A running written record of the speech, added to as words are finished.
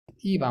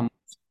Y vamos,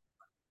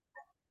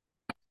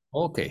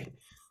 ok,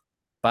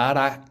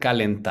 para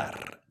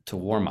calentar, to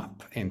warm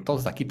up.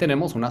 Entonces aquí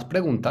tenemos unas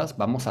preguntas,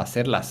 vamos a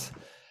hacerlas,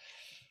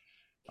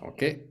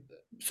 ok.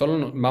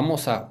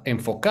 Vamos a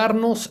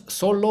enfocarnos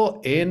solo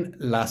en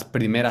las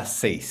primeras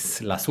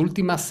seis. Las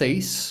últimas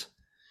seis,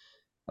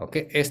 ok,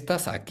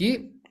 estas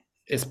aquí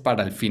es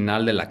para el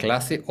final de la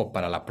clase o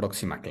para la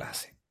próxima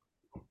clase.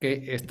 Ok,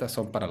 estas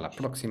son para la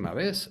próxima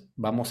vez.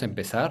 Vamos a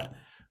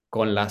empezar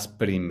con las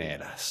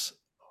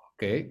primeras.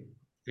 Ok,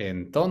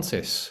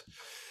 entonces,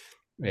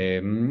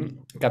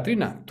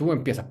 Katrina, tú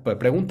empieza.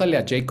 Pregúntale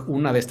a Jake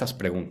una de estas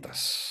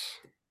preguntas.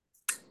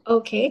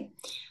 Okay.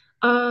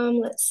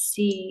 Let's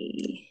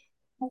see.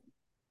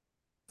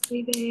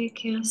 Vive,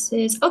 ¿qué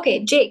haces?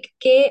 Okay, Jake,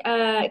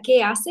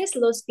 ¿qué haces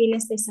los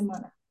fines de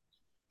semana?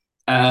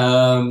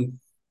 Am,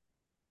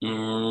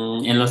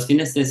 en los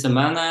fines de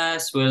semana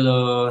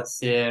suelo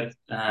hacer,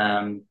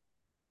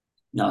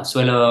 no,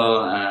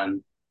 suelo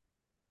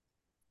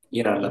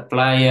ir a la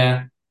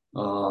playa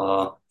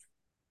o,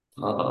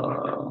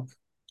 o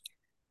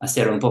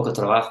hacer un poco de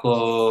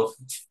trabajo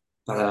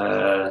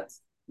para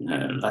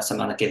la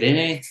semana que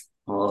viene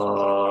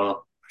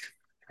o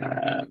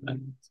ah,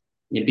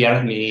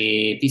 limpiar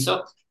mi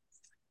piso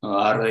o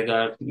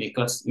arreglar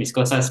mis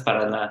cosas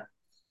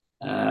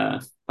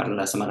para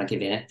la semana que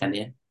viene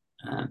también.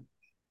 Ah,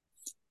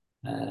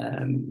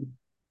 ah,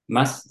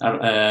 más.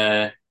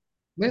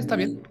 Está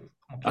bien, Mm,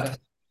 como ok.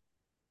 quieras.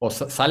 ¿O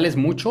sales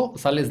mucho?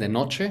 ¿Sales de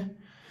noche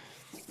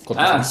con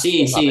tus Sí,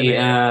 amigos a sí.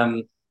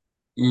 beber?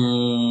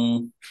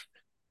 Mm,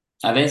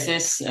 a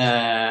veces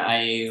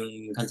hay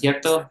un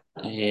concierto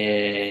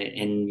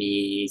en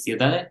mi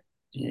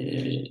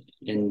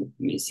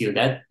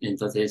ciudad,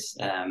 entonces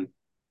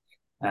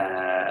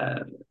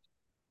ah,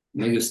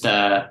 me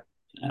gusta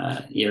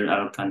ir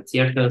a los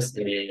conciertos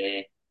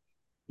de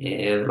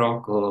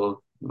rock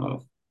o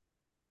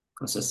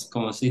cosas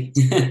como así.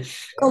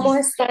 ¿Cómo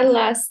están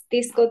las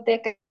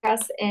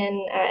discotecas en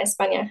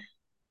España?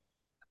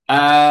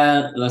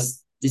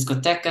 Las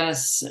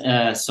discotecas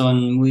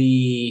son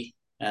muy,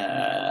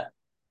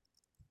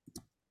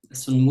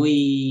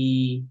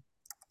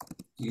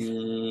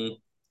 mm,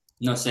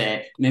 no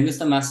sé, me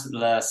gustan más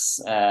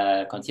los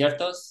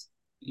conciertos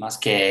más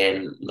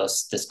que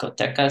las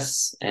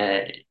discotecas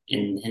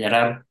en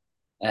general,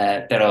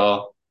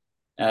 pero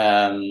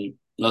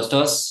los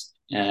dos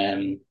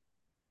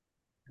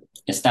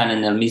están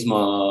en el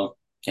mismo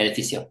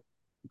edificio.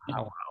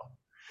 Ah, wow.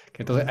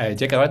 Entonces,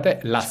 Jake, ahorita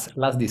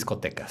las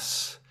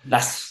discotecas.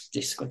 Las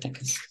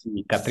discotecas.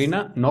 Y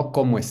Katrina, no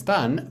cómo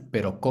están,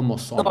 pero cómo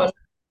son. No,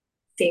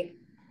 sí,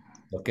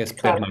 Lo que es claro.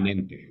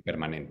 permanente,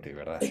 permanente,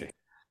 ¿verdad? Sí.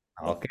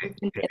 Sí, Ok,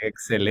 entiendo.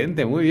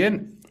 excelente, muy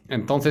bien.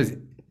 Entonces,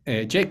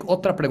 Jake,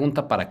 otra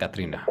pregunta para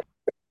Katrina.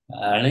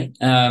 Vale.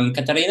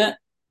 Catarina,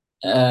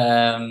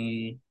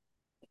 um,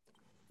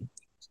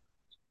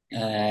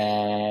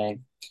 eh,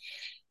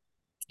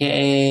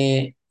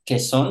 ¿qué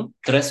son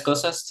tres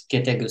cosas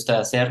que te gusta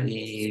hacer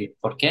y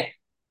por qué?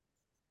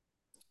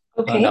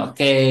 Ok, O no,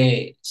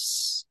 ¿qué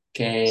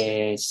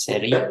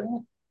sería?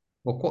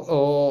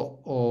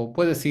 O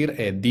puedes decir,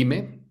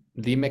 dime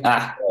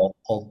Ah,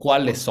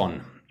 cuáles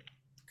son,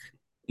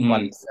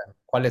 mm,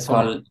 cuáles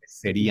son o ¿cuál? cuáles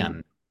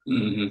serían.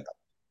 Mm,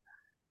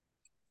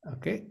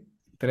 Ok,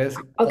 tres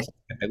ok, cosas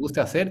que te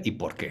guste hacer y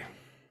por qué.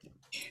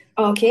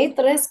 ok,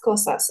 tres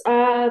cosas.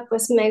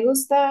 Pues me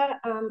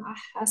gusta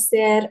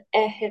hacer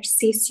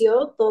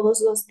ejercicio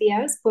todos los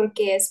días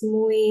porque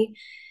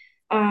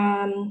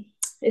am,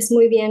 es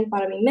muy bien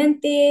para mi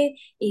mente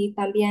y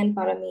también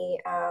para mi,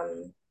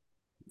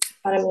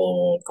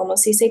 ¿cómo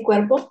se dice?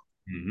 Cuerpo.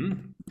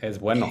 Ujú, es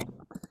bueno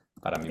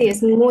para mi Sí, mente.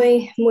 es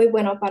muy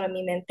bueno para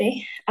mi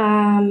mente.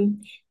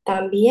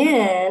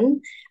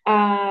 También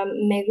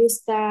me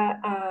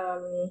gusta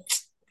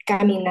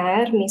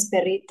caminar mis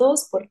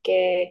perritos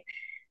porque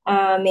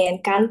me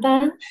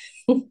encantan.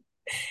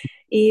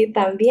 Y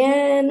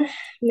también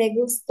me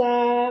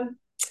gusta,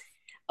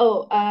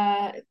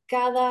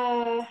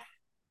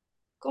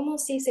 ¿cómo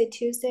se dice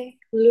Tuesday?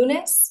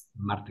 Lunes.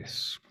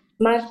 Martes.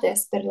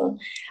 Martes, perdón.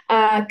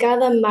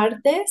 Cada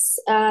martes,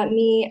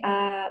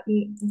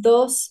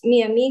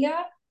 mi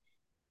amiga,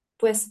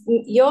 pues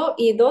yo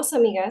y dos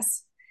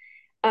amigas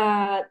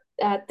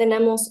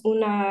tenemos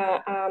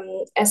una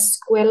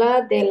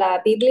escuela de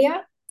la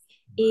Biblia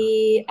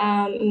y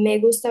me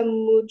gusta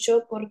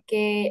mucho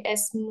porque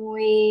es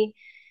muy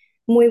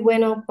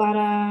bueno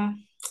para,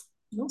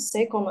 no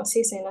sé cómo se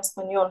dice en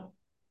español.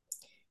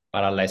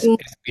 Para la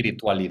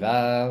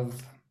espiritualidad.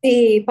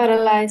 Sí, para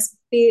la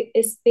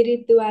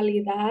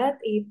espiritualidad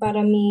y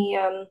para mi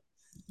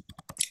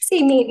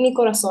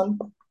corazón.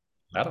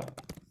 Claro,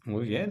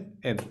 muy bien.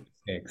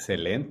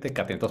 Excelente,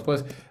 Katy. Entonces,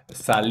 pues,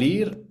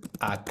 salir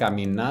a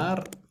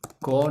caminar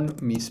con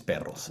mis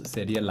perros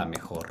sería la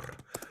mejor.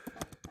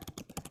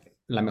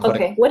 La mejor.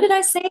 Okay, what did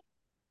I say?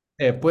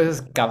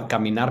 Puedes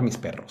caminar mis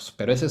perros,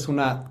 pero esa es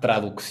una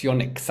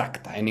traducción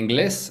exacta. En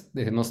inglés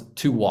decimos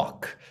to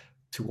walk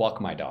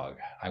my dog.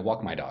 I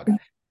walk my dog.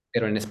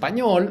 Pero en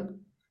español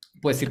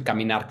puedes decir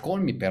caminar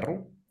con mi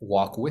perro,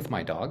 walk with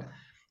my dog.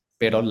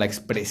 pero la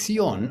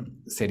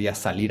expresión sería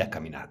salir a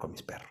caminar con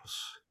mis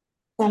perros.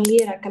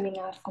 Salir a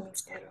caminar con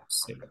mis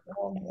perros. Sí.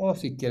 O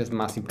si quieres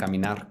más,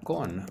 caminar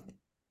con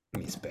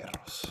mis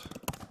perros.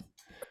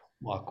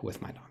 Walk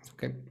with my dogs,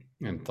 ¿ok?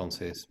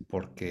 Entonces,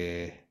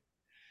 porque...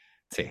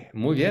 Sí,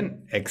 muy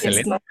bien,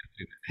 Es excelente, más.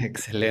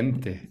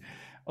 excelente.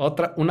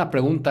 Una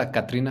pregunta,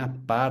 Katrina,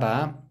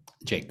 para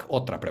Jake.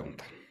 Otra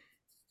pregunta.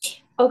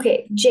 Ok,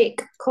 Jake,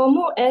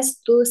 ¿cómo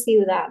es tu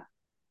ciudad?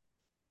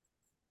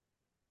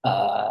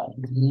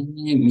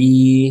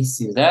 Mi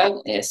ciudad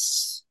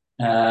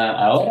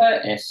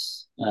ahora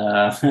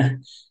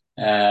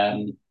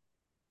um,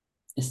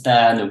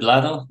 está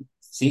nublado,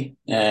 sí,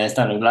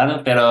 está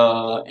nublado,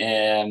 pero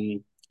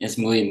es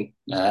muy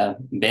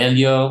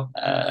bello.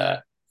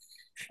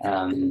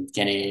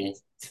 Tiene,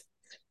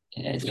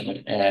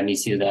 mi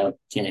ciudad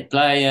tiene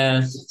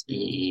playas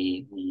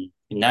y un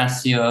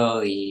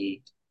gimnasio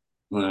y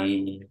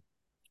un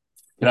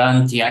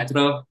gran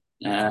teatro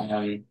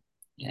eh,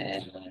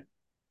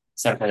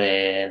 cerca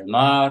del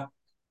mar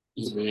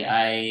y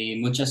hay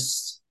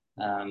muchas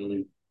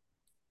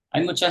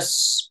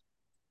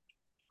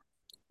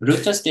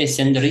rutas de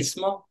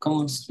senderismo,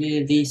 ¿cómo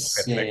se dice?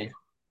 Perfecto.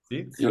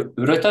 Sí, sí.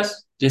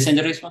 Rutas de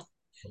senderismo.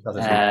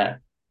 Entonces, Ah,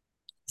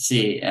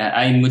 sí,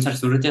 hay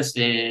muchas rutas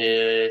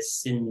de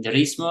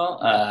senderismo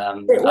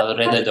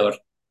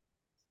alrededor.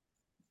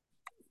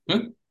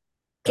 ¿Mm?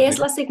 ¿Qué es Katrina,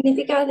 la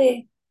significa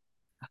de...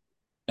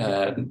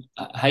 Ah,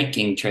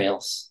 Hiking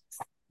trails.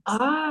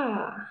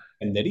 Ah,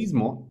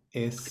 senderismo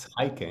es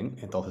hiking,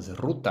 entonces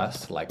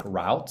rutas, like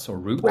routes o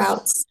routes,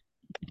 routes.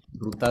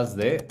 rutas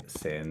de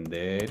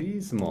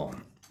senderismo.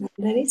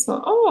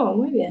 Senderismo. Oh,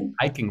 muy bien.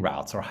 Hiking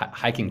routes o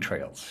hiking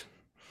trails.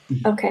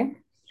 Ok.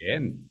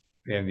 Bien,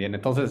 bien, bien.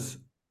 Entonces,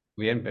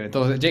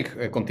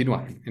 Jake,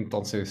 continúa.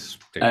 Entonces,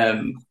 sí.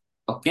 Um,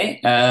 ok.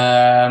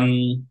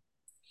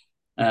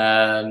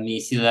 Mi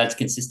ciudad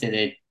consiste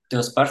de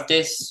dos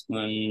partes,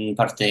 un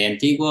parte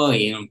antiguo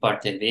y un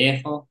parte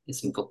viejo.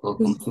 Es un poco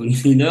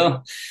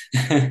confundido.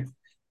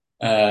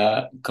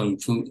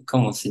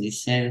 ¿Cómo se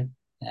dice?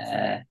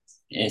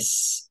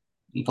 Es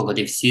un poco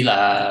difícil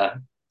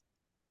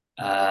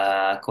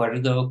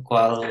acuerdo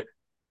cuál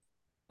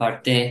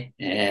parte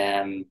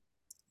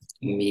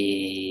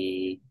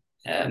mi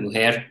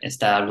mujer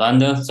está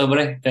hablando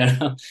sobre,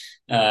 pero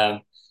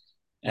eh,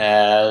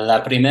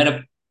 la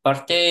primera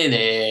parte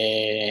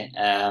de,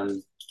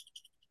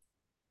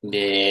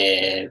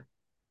 de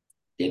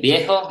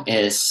viejo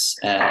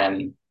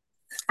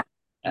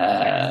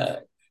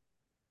uh,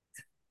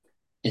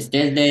 es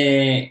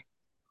desde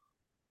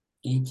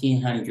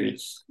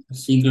 1800,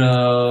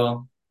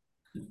 siglo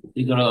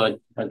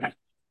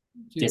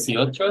Sí,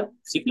 18,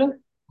 siglo.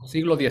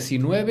 siglo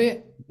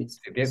XIX,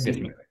 Sí.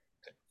 19.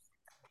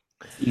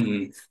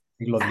 Mm,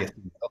 Siglo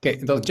XIX. Ok,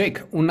 entonces,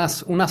 Jake,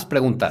 unas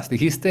preguntas.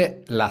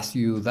 Dijiste, la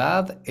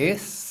ciudad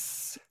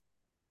es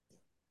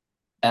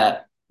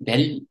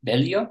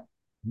Belio,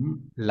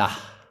 la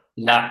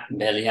la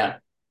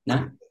Belia,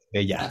 ¿no?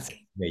 Bella, sí,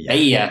 Okay. Bella.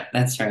 Bella,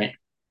 that's right.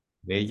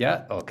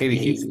 Bella, ok,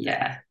 dijiste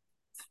Bella.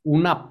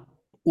 una,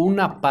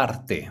 una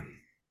parte.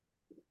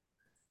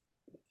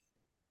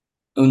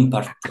 Un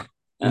parte.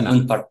 Una.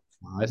 Un parte.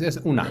 No, ese es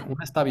una.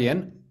 Una está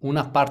bien.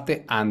 Una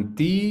parte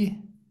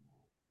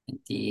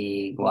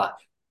Antigua.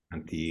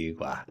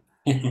 antigua.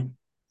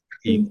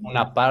 Y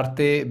una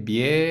parte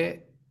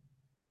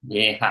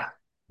Vieja.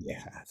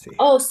 vieja, sí.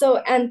 Oh, so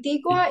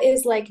Antigua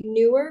is like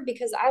newer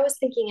because I was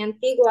thinking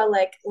Antigua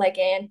like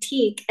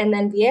antique, and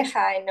then vieja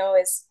I know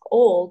is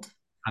old.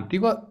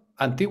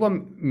 Antigua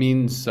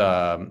means,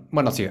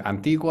 bueno, sí,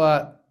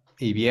 antigua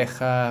y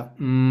vieja.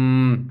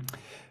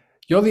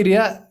 Yo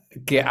diría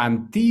que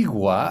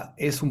antigua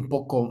es un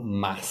poco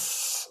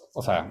más.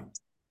 O sea,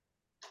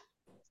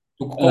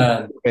 ¿tú cómo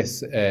Uh,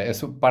 es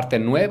parte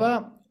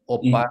nueva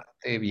o mm,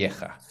 parte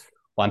vieja?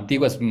 O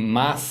antigua es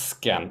más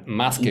que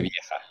mm,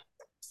 vieja.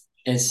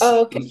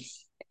 Oh, es, okay.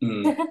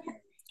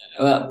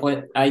 mm,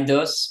 pues hay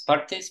dos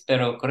partes,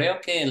 pero creo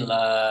que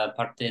la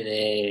parte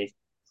de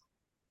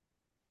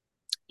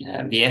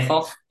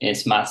viejo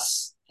es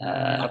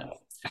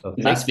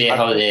Entonces, más Jake,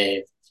 viejo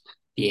de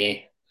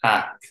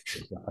vieja.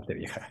 la parte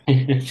vieja.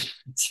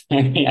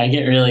 I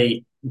get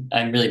really,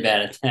 I'm really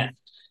bad at that.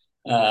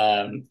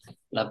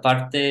 La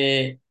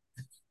parte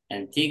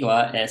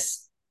antigua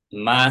es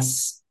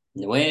más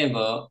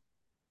nueva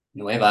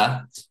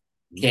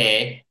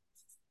que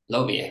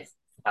lo viejo,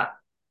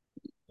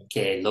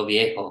 que lo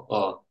viejo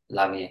o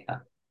la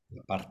vieja.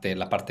 La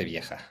parte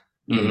vieja.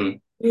 Ujú,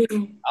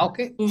 Mm, Ah, ok,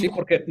 sí, mm,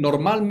 porque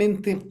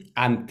normalmente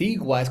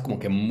antigua es como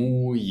que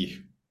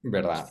muy,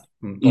 ¿verdad?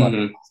 Todavía.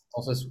 ujú,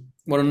 Entonces,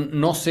 bueno,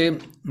 no sé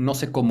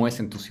cómo es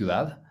en tu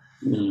ciudad,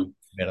 ujú,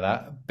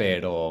 ¿verdad?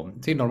 Pero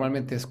sí,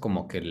 normalmente es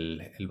como que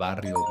el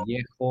barrio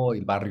viejo y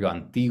el barrio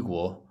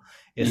antiguo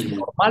ujú,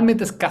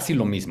 normalmente es casi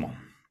lo mismo,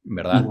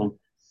 ¿verdad? ujú,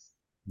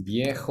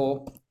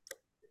 Viejo,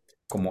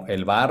 como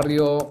el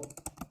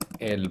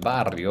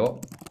barrio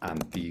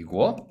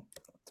antiguo,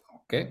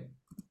 ¿ok?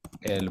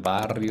 El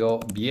barrio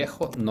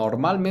viejo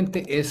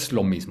normalmente es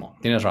lo mismo,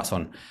 tienes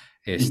razón.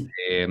 ujú,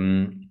 Este,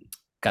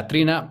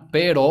 Katrina,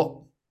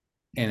 pero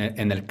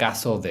en el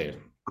caso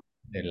de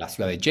la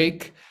ciudad de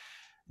Jake,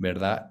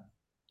 ¿verdad?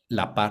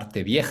 La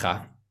parte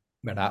vieja,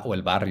 ¿verdad? O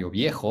el barrio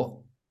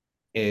viejo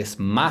es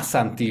más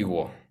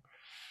antiguo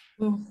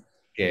Mm,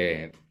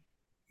 que,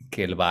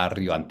 que el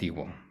barrio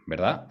antiguo,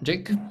 ¿verdad,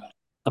 Jake?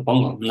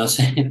 Supongo, no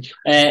sé.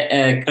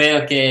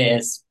 Creo que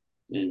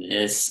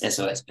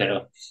eso es,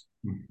 pero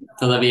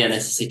todavía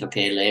necesito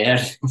que leer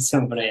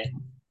sobre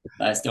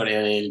la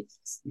historia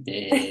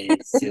de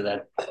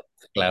ciudad.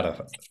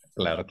 Claro,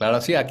 claro,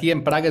 claro. Sí, aquí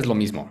en Praga es lo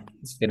mismo.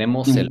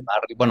 Tenemos el Mm,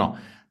 barrio, bueno,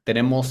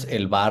 tenemos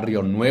el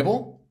barrio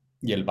nuevo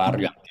y el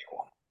barrio ujú,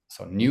 antiguo.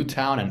 So, New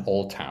Town and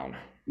Old Town.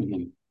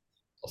 ujú,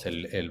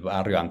 Entonces, el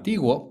barrio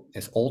antiguo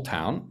es Old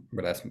Town,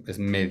 ¿verdad? Es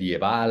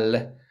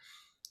medieval,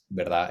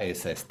 ¿verdad?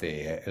 Es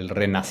el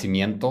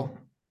Renacimiento,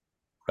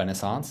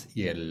 Renaissance,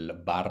 y el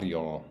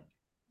barrio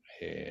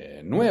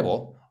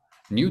nuevo,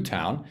 New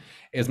Town,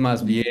 es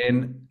más mm,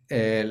 bien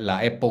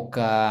la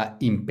época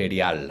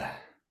imperial,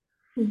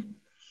 mm.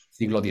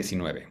 siglo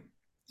XIX,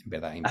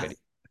 ¿verdad? ah,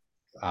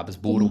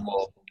 Mm.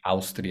 Habsburgo,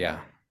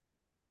 Austria.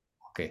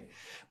 Ok.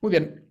 Muy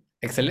bien.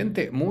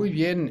 Excelente. Muy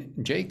bien,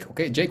 Jake.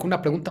 Ok, Jake,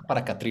 una pregunta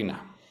para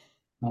Katrina.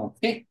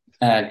 ok.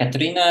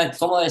 Katrina,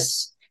 ¿cómo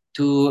es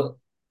tu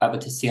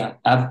habitación?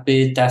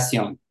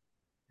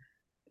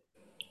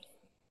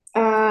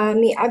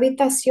 Mi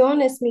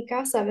habitación es mi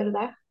casa,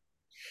 ¿verdad?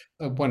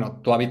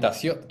 Bueno, tu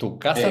habitación, tu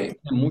casa Eh,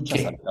 tiene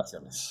muchas ¿Qué?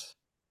 habitaciones.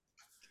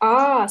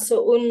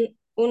 So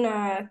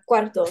una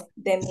cuarto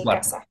de Tu mi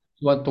cuarto. casa.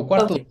 Tu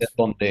cuarto Okay. es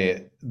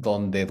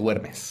donde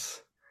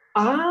duermes.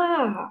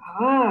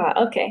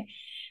 Ok.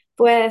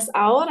 Pues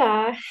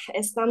ahora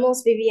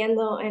estamos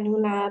viviendo en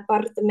un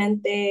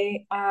apartamento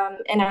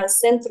en el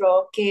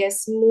centro que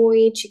es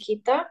muy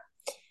chiquita.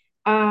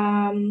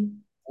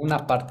 Um, Un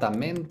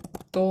apartamento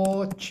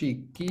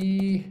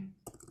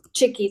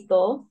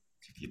Chiquito,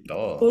 chiquito.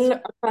 un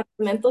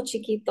apartamento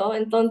chiquito.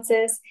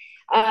 Entonces,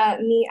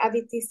 mi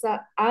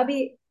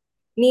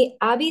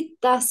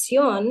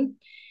habitación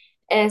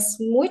es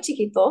muy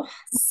chiquito.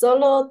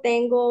 Solo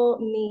tengo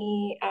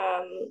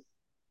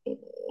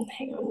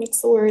hang on,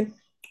 what's the word?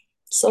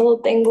 Solo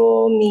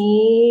tengo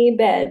mi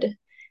bed.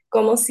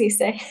 ¿Cómo se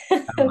dice?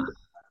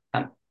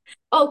 Ah,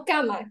 Oh,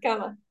 cama,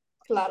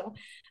 claro.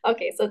 Ok,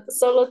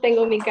 solo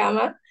tengo mi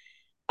cama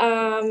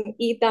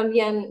y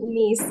también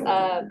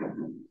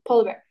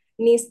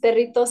mis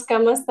perritos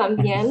camas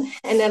también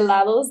en el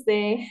lado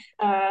de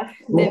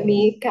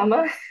mi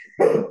cama.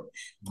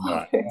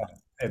 Bueno.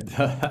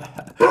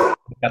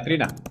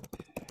 Katrina,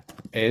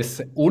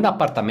 es un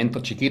apartamento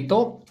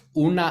chiquito,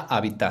 una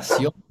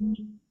habitación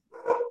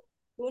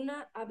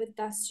Una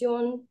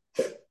habitación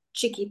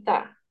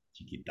chiquita.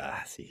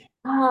 chiquita, sí.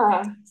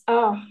 Ah,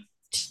 oh,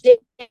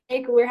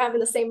 Jake, we're having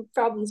the same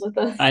problems with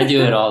the. I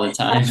do it all the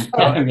time,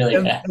 No, really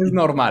bad. es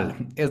normal,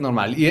 es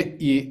normal.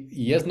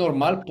 Y es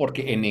normal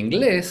porque en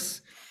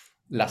inglés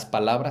las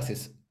palabras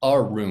es a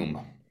room,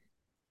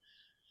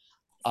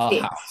 a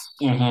Sí, house,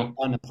 Ujú,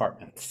 an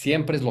apartment.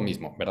 Siempre es lo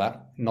mismo,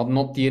 ¿verdad?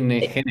 No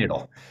tiene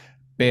género.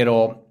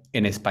 Pero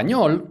en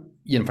español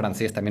y en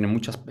francés también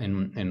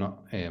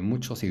en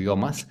muchos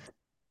idiomas,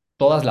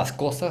 todas las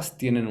cosas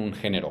tienen un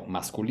género,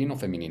 masculino,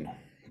 femenino,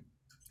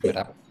 sí.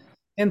 ¿verdad?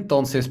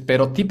 Entonces,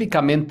 pero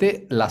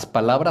típicamente las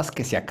palabras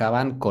que se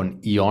acaban con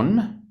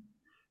ion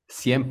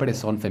siempre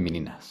son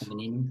femeninas.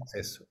 femenino.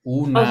 Entonces,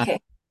 Ok,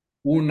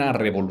 una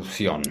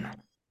revolución,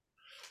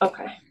 ok.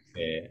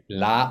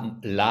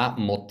 la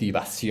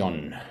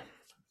motivación,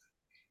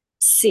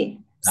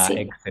 Sí, la sí,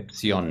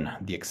 excepción,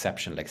 the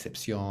exception, la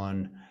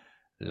excepción,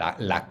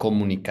 la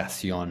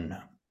comunicación.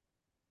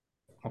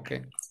 Ok.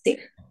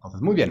 sí.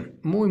 Entonces, muy bien,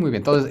 muy bien.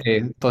 Entonces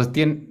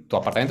tu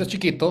apartamento es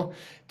chiquito,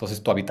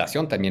 entonces tu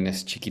habitación también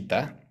es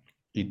chiquita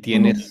y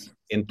Ujú. tienes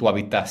en tu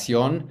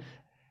habitación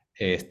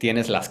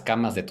tienes las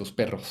camas de tus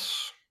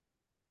perros.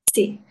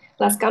 Sí,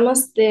 las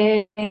camas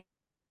de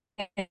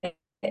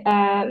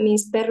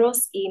mis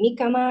perros y mi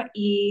cama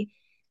y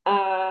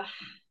ah,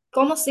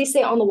 ¿cómo se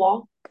dice on the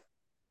wall?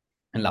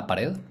 ¿En la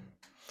pared?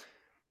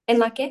 ¿En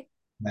la qué?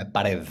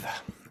 Pared.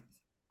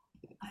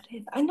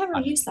 Pared. I never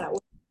Pared. use that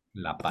word.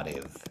 La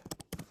pared.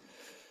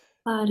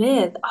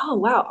 Pared. Oh,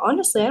 wow.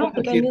 Honestly, I don't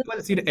think I knew.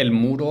 Puedes decir el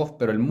muro,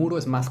 pero el muro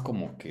es más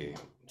como que,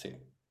 sí.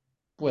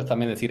 Puedes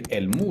también decir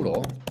el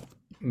muro,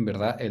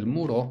 ¿verdad? El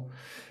muro,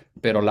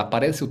 pero la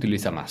pared se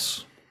utiliza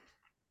más,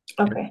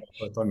 Okay.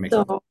 sobre todo en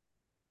México. So,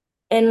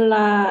 en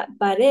la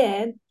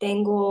pared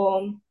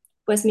tengo,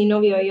 pues mi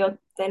novio y yo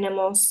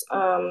tenemos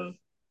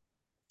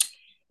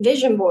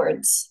vision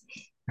boards.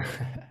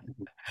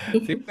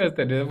 Sí, puedes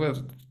tener,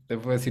 pues, te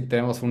puedo decir,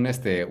 tenemos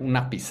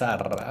una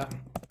pizarra,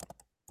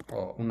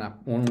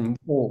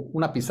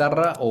 una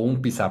pizarra o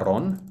un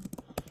pizarrón.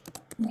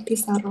 Un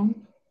pizarrón.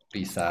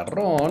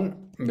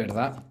 Pizarrón,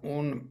 ¿verdad?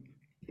 Un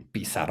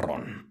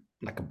pizarrón,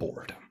 like a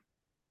board,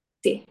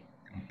 Sí,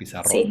 un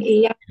sí, pizarrón.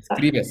 y ya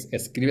está.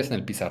 Escribes en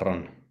el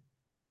pizarrón.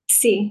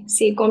 Sí,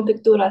 sí, con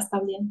pinturas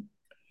también.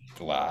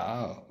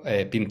 Wow.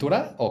 ¿Pintura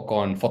o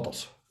con fotos?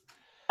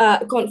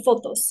 Con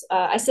fotos.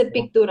 I said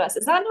pinturas.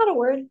 Is that not a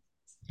word?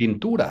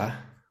 Pintura.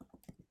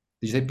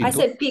 Did you say I pintura?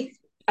 said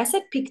I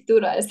said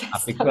picturas. Ah,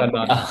 Estaba pintura,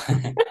 no, mal. no.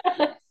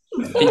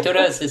 Oh.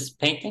 Pinturas is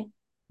painting?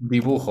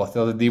 Dibujo.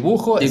 Entonces,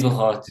 dibujo es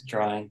Dibujo,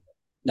 drawing.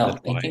 the No,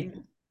 painting.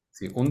 drawing.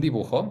 Sí, un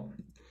dibujo.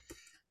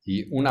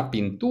 Y una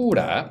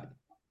pintura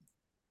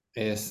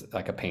es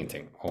like a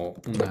painting. O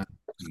una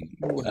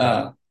pintura.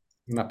 Ah,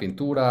 Una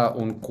pintura,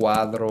 un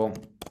cuadro.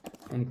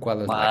 Un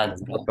cuadro es like a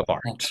work cuadro. of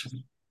art.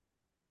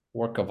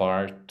 Work of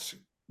art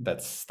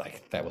that's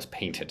like that was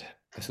painted.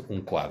 Es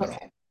un cuadro.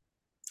 Okay.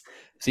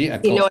 Sí,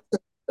 Sí, no entonces es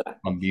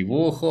pintura. con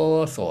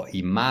dibujos o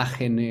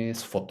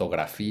imágenes,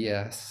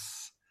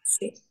 fotografías,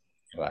 Sí.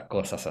 ¿verdad?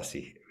 Cosas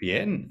así.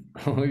 Bien,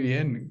 muy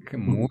bien.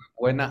 Muy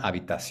buena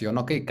habitación.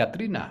 Ok,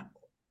 Katrina,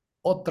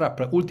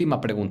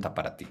 última pregunta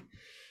para ti.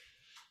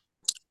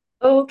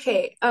 Ok,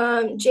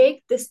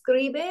 Jake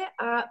describe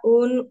a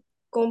un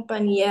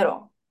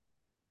compañero.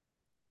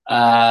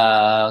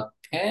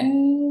 Ok.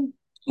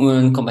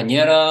 Un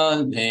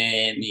compañero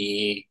de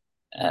mi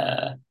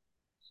ah,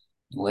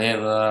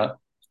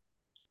 nueva,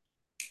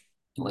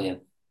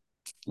 nuevo,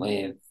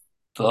 nuevo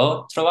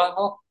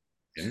trabajo.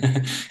 Bien.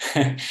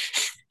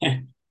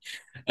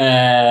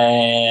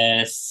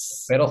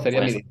 Pero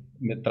sería Pues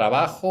mi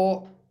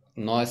trabajo,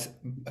 no es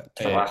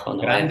trabajo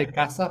nuevo. grande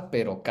casa,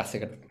 pero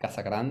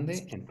casa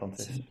grande,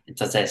 entonces. Sí.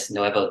 Entonces,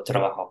 nuevo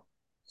trabajo.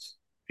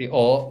 Sí,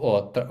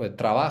 o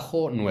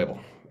trabajo nuevo.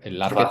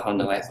 El Trabajo adjetivo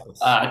nuevo. es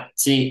Ah,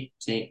 sí,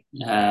 sí.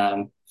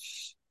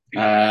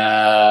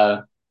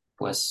 Ah,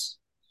 pues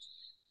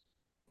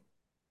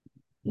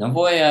no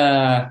voy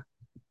a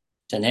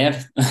tener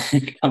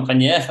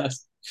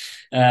compañeros.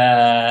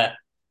 Ah,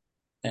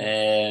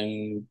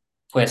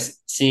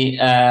 pues sí,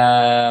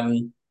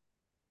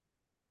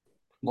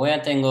 voy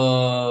a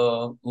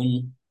tengo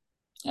un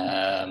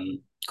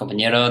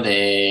compañero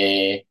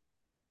de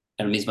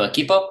el mismo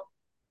equipo,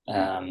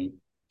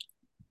 am,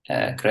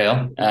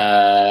 creo.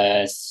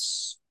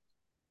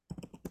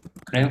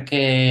 Creo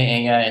que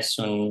ella es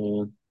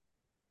un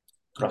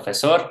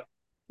profesor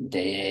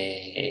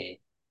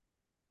de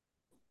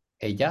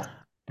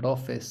ella,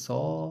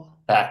 profesor.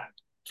 ah,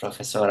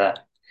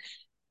 profesora.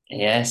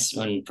 Ella es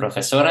una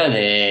profesora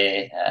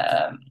de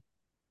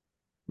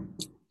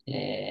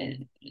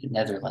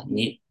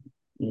Netherlands,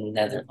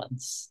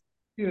 Netherlands,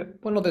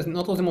 Bueno,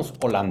 nosotros decimos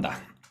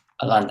Holanda,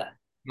 Holanda,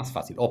 más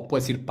fácil. O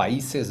puedes decir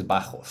Países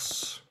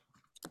Bajos.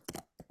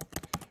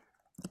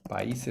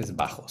 Países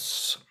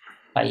Bajos.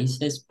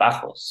 Países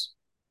Bajos.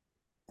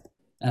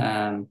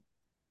 Am,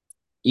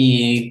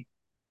 y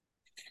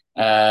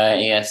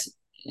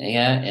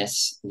ella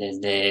es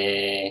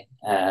desde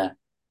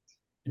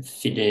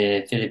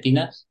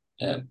Filipinas,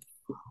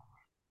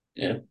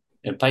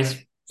 el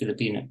país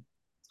Filipino,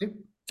 Sí,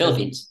 es,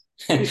 Philippines.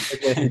 sí,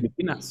 es de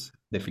Filipinas.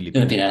 De Filipinas.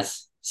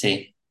 Filipinas,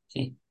 sí,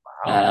 sí.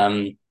 Wow.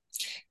 Am,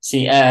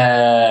 sí,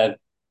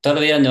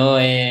 todavía no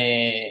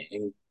he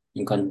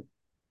encon-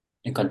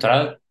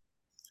 encontrado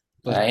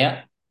Entonces, a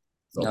ella.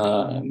 so,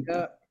 No,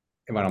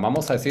 bueno,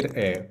 vamos a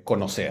decir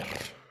conocer.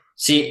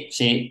 sí,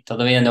 sí,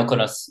 todavía no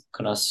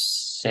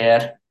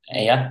conocer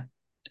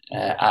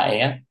a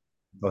ella.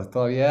 Entonces,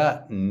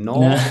 todavía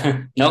No, no.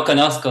 no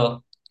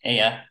conozco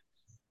ella.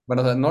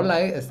 Bueno, o sea, no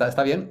la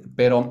está bien,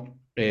 pero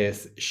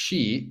es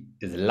she,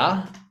 es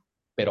la,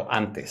 pero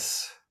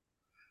antes.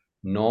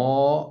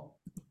 No,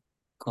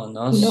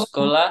 No,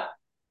 Conozco la,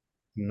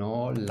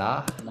 no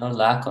la no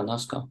la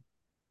conozco.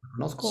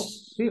 conozco,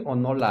 sí, o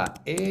no la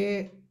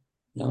he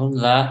No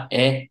la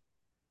he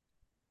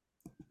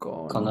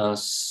con-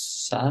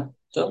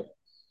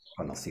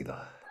 conocido.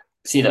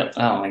 conocido.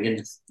 Oh my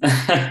goodness.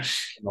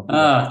 Conocido.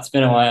 Ah, it's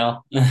been a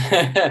while.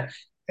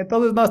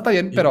 Entonces, no, está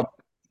bien, pero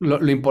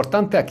lo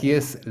importante aquí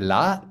es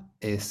la,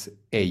 es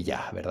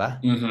ella,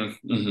 ¿verdad? Ujú,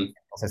 ujú.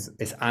 Entonces,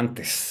 es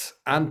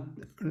antes.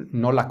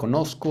 No la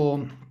conozco,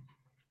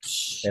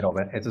 pero a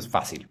ver, eso es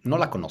fácil. No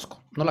la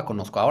conozco. No la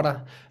conozco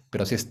ahora,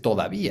 pero si es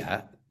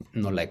todavía,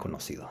 no la he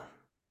conocido.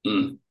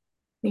 Mm,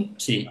 sí.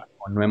 sí,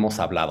 O no hemos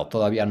hablado.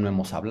 Todavía no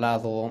hemos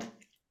hablado.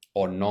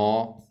 O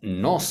no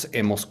nos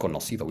hemos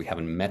conocido. We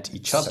haven't met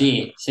each other.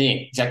 sí, sí,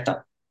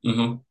 exacto.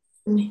 Ujú.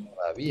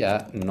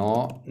 Todavía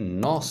no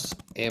nos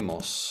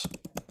hemos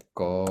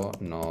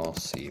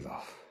conocido.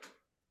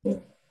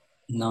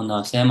 No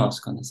nos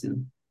hemos conocido.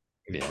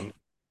 Bien,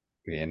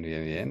 bien,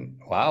 bien, bien.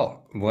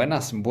 Wow,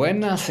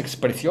 buenas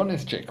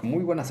expresiones, Jake.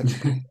 Muy buenas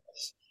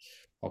expresiones.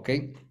 Ok.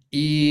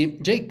 Y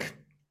Jake,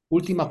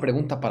 última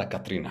pregunta para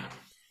Katrina.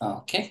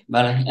 Ok,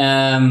 vale.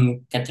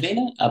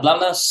 Katrina,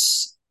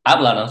 háblanos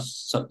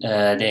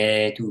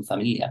de tu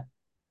familia,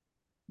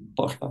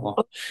 por favor.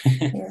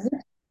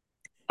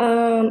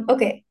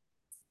 Ok,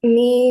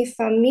 mi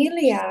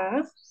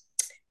familia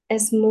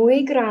es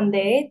muy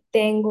grande.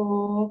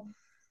 Tengo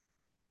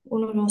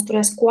uno, dos,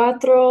 tres,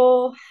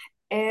 cuatro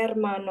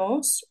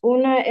hermanos,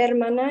 una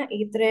hermana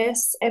y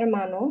tres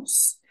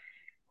hermanos.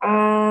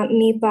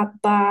 Mi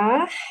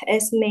papá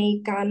es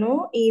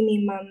mexicano y mi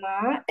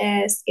mamá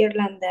es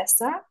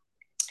irlandesa.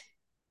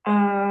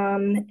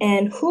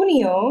 En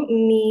junio,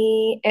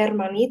 mi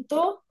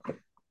hermanito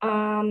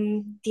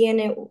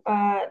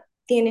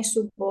tiene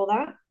su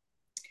boda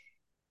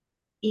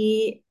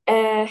y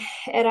eh,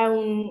 era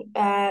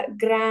una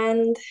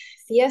gran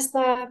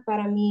fiesta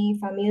para mi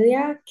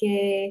familia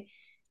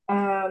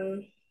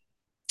am,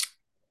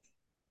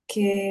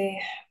 que,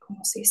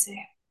 ¿cómo se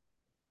dice?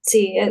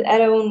 Sí,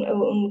 era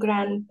un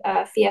gran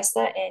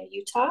fiesta en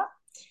Utah.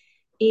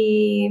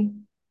 Y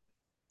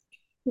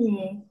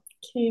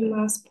 ¿qué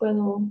más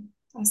puedo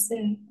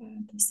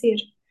decir?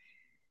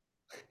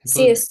 Sí,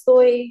 Entonces,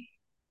 estoy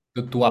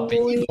tu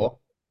muy,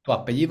 tu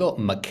apellido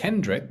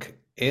McKendrick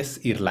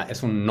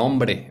es un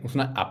nombre, es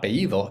un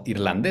apellido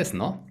irlandés,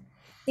 ¿no?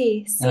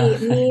 sí, Ah, sí,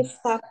 mi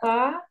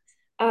papá,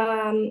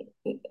 am,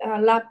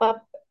 la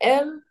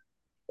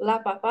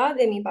papá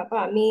de mi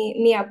papá,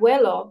 mi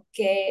abuelo,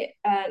 que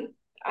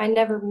I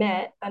never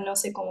met, no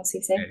sé cómo se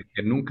dice,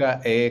 Que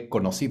nunca he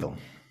conocido.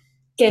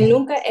 que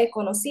nunca he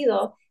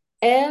conocido,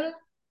 él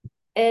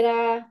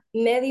era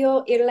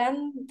medio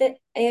irlandeso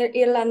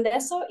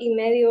y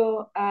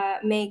medio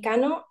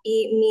mexicano,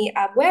 y mi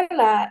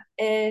abuela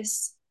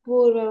es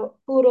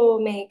puro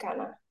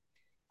mexicana.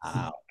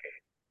 Ah,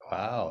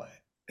 wow.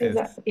 Is Es,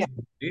 that- yeah,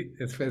 sí,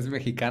 es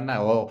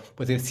mexicana o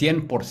pues es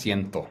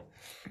 100%.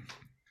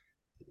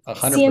 100%.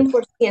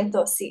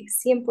 100%, sí,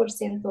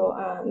 100%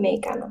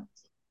 mexicano,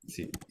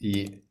 Sí.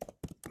 Y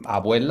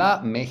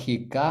abuela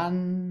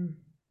mexicana,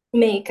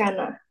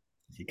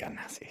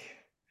 mexicana, sí.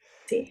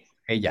 sí,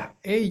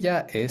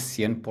 Ella es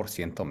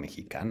 100%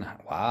 mexicana.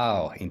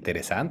 Wow,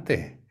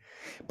 interesante.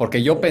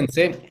 Porque yo sí,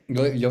 pensé,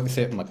 yo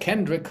sé,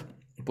 McKendrick,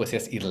 pues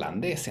es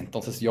irlandés.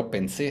 Entonces yo sí,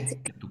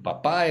 pensé que tu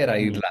papá era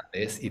mm,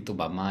 irlandés y tu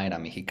mamá era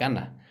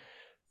mexicana.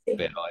 sí,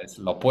 Pero es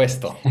lo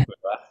opuesto,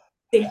 ¿verdad?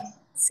 sí,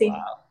 sí,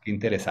 Wow, qué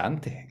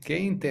interesante, qué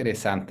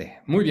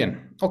interesante. Muy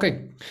bien, ok.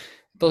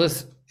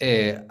 Entonces,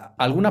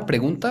 ¿alguna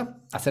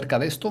pregunta acerca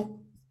de esto?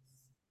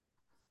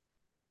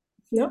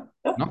 ¿no?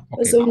 No, ¿No?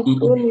 Ok, es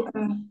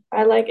mm,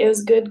 I like, it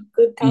was good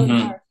ujú.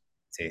 calentar.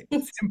 sí,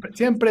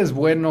 siempre es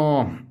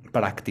bueno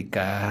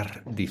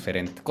practicar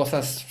diferentes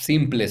cosas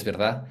simples,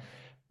 ¿verdad?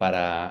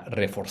 Para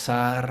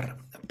reforzar,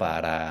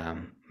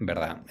 para,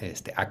 ¿verdad?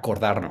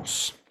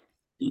 Acordarnos.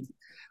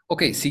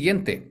 Ok,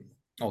 siguiente.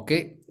 Ok,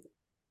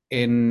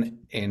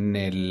 en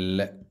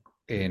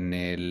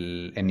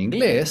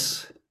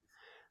inglés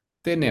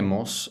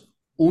tenemos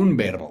un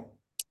verbo,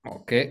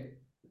 ¿ok?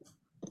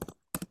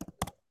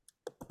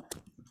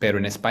 Pero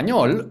en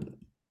español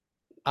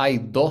hay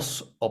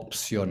dos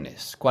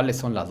opciones. ¿Cuáles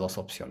son las dos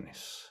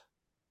opciones?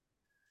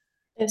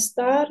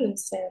 Estar en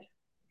ser.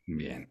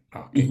 Bien,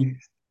 ok. Ujú.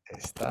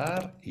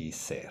 Estar y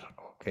ser,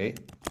 ok.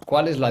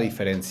 ¿Cuál es la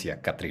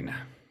diferencia,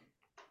 Katrina?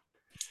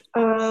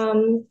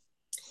 Um,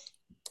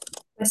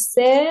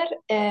 Ser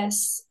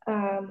es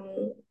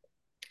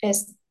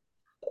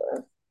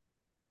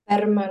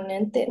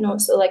permanente, no,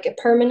 so like a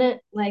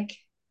permanent, like,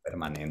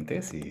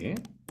 Permanente, sí.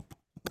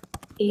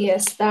 y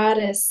estar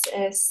es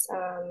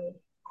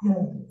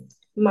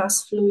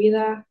más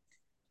fluida,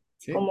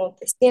 Sí. cómo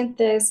te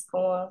sientes,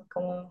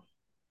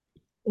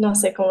 no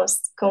sé cómo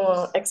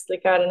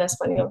explicar en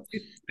español. Sí,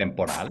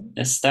 temporal.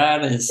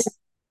 Estar is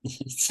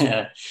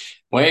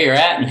where you're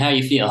at and how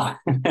you feel.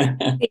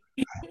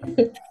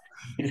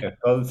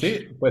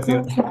 Entonces, sí, puedes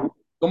decir,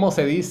 ¿cómo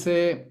se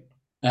dice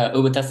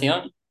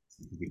Ubicación.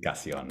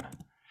 ubicación?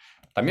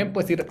 También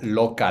puedes decir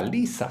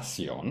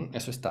localización.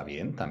 Eso está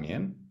bien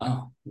también.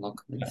 Oh,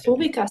 localización.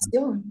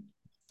 Ubicación.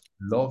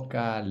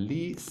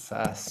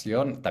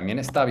 Localización también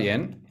está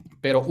bien,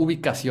 pero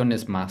ubicación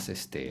es más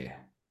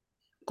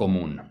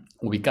común.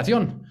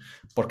 Ubicación,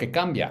 porque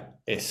cambia.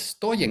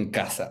 Estoy en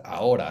casa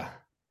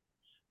ahora,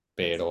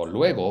 pero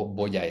luego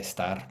voy a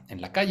estar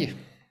en la calle.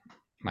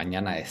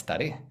 Mañana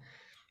estaré,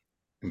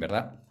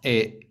 ¿verdad?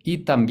 Y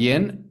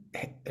también,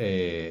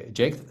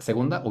 Jake,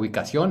 segunda,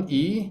 ubicación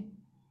y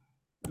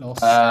los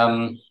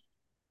Um,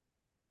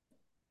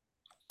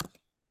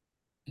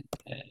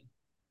 eh,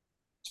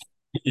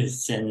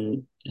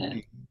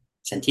 y-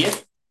 sentir.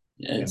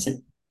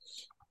 sen-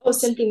 O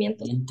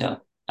sentimientos.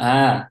 Sentimiento.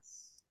 Ah,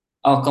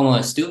 oh, como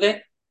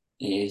estuve.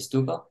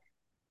 Estuvo.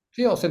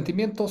 sí, o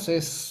sentimientos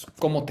es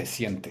cómo te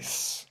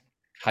sientes.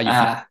 How you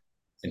feel. Ah,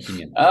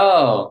 Sentimientos.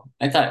 oh,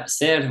 I thought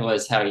ser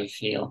was how you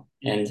feel,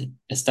 and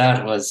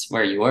estar was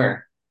where you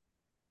were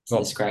to No,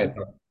 describe.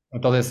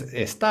 entonces,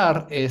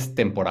 estar es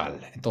temporal.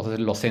 Entonces,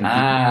 los sentimientos,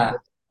 Ah,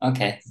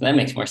 okay, so that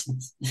makes more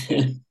sense.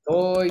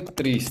 estoy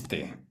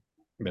triste,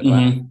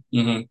 ¿verdad? Ujú,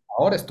 ujú.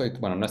 Ahora estoy,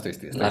 bueno, no estoy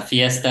triste, La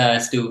fiesta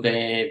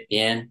estuve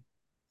bien,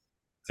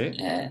 sí,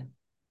 eh,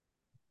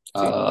 sí,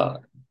 ah,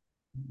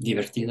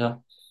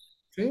 divertido.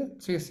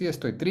 sí,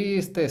 estoy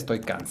triste, estoy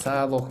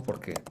cansado,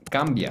 porque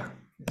cambia,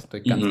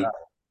 estoy Ujú. cansado.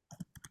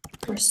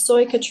 Or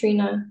soy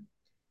Katrina.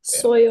 Pero,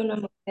 Soy una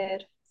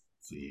mujer.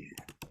 sí,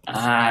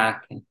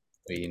 Ah, ok.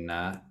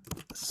 Reina,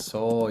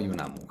 soy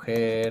una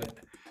mujer.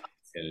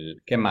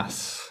 ¿Qué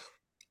más?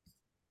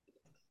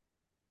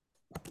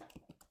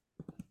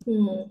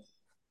 Mm,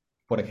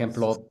 Por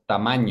ejemplo,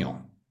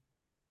 tamaño,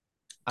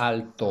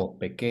 alto,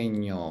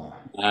 pequeño,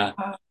 Ah,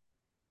 ah,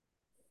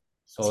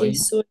 sí,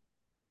 soy,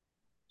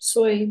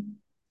 soy,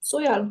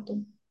 soy alto.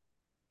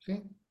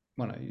 sí.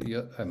 Bueno,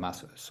 yo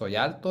además soy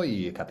alto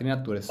y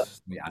Katrina, tú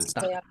eres muy Soy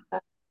alta.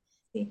 alta.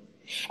 Sí.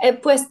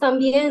 Pues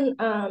también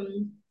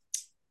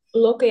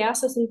lo que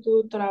haces en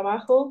tu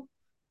trabajo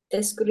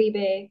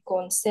describe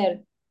con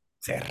ser.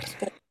 Ser.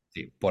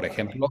 Sí, por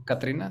ejemplo,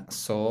 Katrina,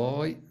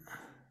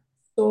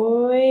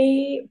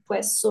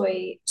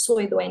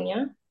 Soy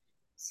dueña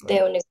soy,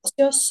 de un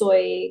negocio,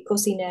 soy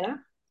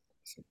cocinera,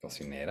 soy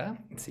cocinera,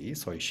 sí,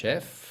 soy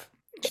chef,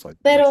 soy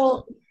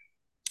pero,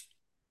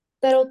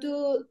 pero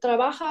tú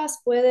trabajas,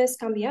 puedes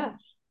cambiar.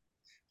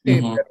 sí,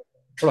 Ujú. pero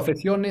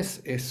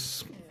profesiones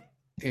es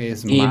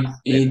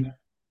más Y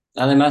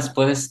además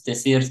puedes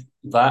decir,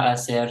 va a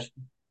hacer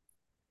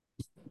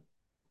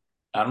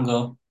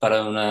algo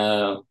para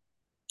una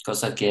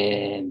cosa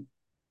que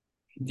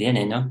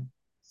viene, ¿no?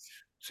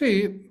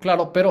 sí,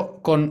 claro,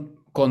 pero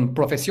con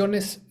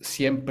profesiones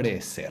siempre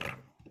es ser.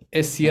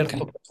 Es Ok.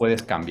 cierto que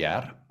puedes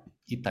cambiar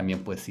y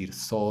también puedes decir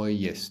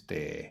soy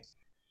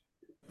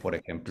por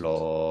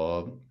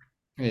ejemplo,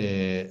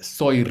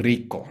 soy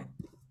rico.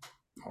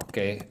 Ok,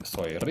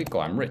 soy rico,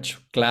 I'm rich.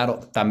 Claro,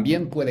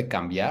 también puede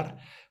cambiar,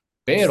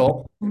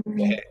 pero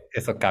Mm.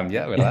 eso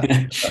cambia, ¿verdad?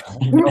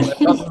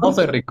 No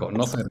soy rico,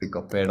 no soy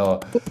rico, pero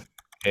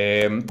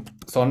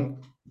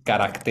son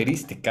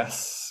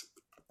características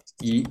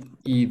y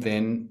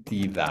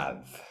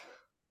identidad.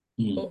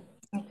 Mm,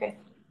 Okay.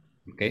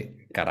 ¿Ok?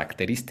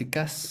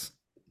 Características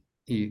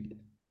y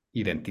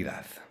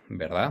identidad,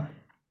 ¿verdad?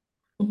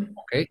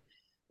 ¿Ok?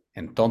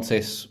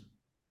 Entonces,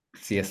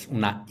 si es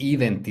una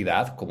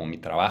identidad, como mi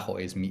trabajo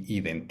es mi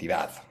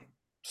identidad,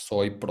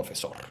 soy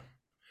profesor,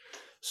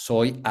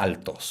 soy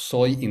alto,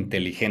 soy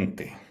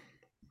inteligente,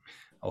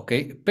 ¿ok?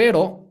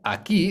 Pero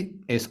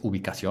aquí es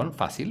ubicación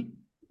fácil.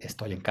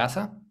 Estoy en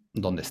casa.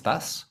 ¿Dónde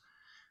estás?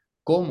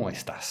 ¿Cómo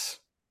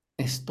estás?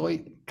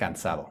 Estoy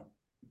cansado.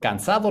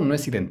 Cansado no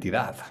es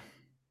identidad.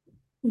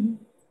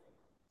 Mhm.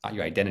 Not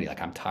your identity,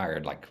 like I'm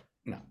tired, like,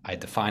 no, I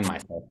define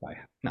myself by,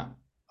 no.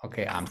 Ok,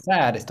 I'm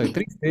sad, estoy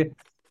triste,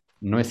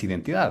 no es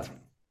identidad,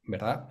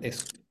 ¿verdad?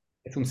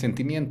 Es un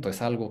sentimiento,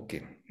 es algo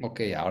que,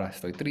 ok, ahora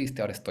estoy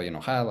triste, ahora estoy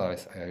enojado, ahora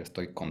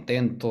estoy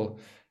contento,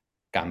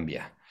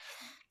 cambia.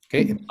 Ok, entonces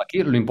Mhm.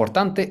 aquí lo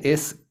importante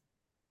es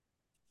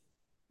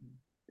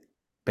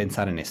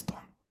pensar en esto,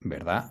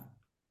 ¿verdad?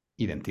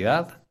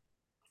 Identidad,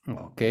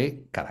 ok,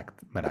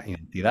 ¿verdad?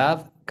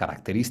 Identidad,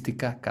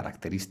 característica,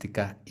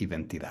 característica,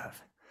 identidad.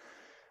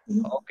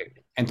 Ok,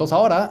 entonces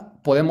ahora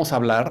podemos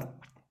hablar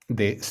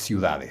de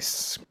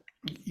ciudades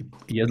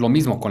y es lo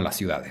mismo con las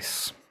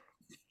ciudades.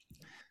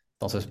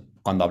 Entonces,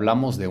 cuando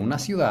hablamos de una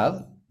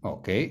ciudad,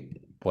 ok,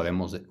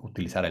 podemos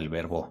utilizar el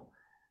verbo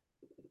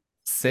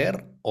ser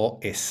o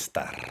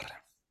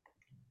estar,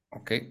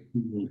 ok.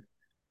 mm,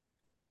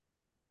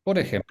 Por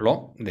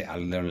ejemplo, de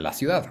algo en la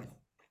ciudad,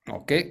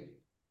 ok.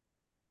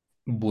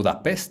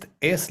 Budapest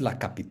es la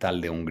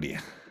capital de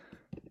Hungría,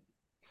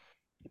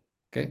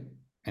 ok.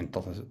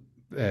 Entonces,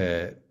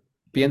 eh,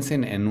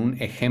 piensen en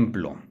un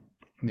ejemplo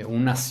de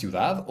una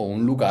ciudad o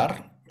un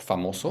lugar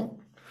famoso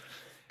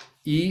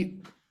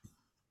y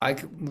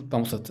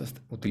vamos a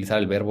utilizar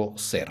el verbo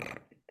ser.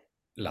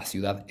 La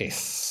ciudad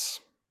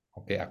es.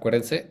 Ok,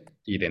 acuérdense,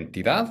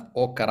 identidad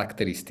o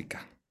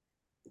característica.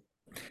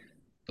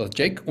 Entonces,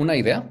 Jake, una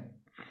idea.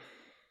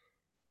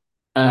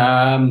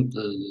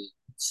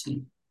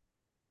 sí.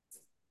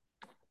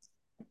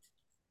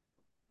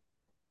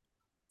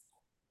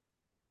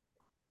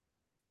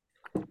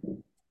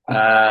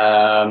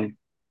 Am,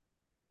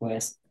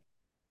 pues,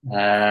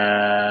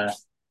 ah,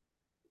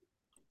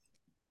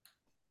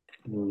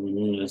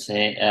 no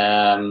sé.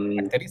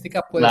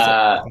 Característica puede ser,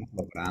 por La,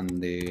 ejemplo,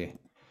 grande,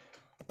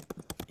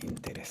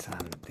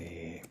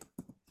 interesante,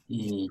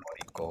 mm,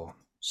 histórico.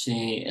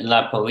 sí,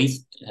 la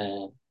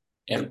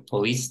el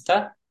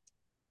poista,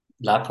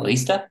 la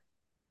poista,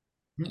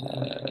 ¿Mm?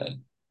 uh,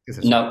 ¿Qué es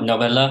eso? no,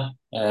 novela,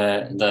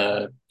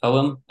 the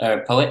poem,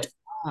 poet,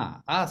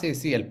 Sí,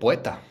 sí, el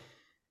poeta.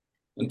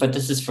 but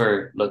this is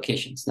for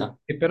locations, no?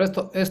 Sí, pero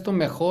esto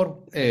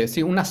mejor,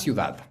 sí, una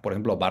ciudad, por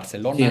ejemplo,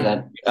 Barcelona.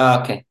 Ciudad. Ah,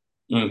 ok.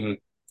 Ujú.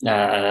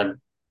 Ah,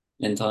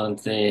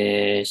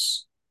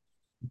 entonces,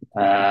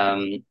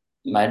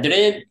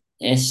 Madrid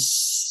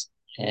es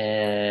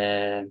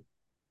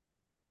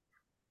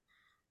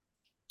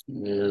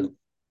la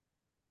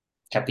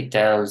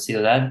capital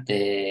ciudad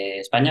de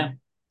España.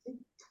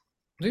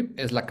 Sí,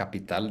 es la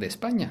capital de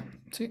España.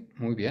 Sí,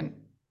 muy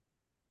bien.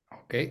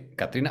 Ok,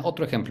 Katrina,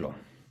 otro ejemplo.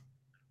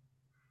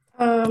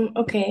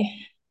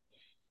 Okay.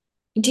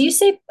 Do you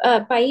say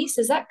país?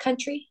 Is that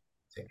country?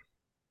 Sí.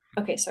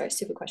 Okay, sorry,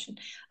 stupid question.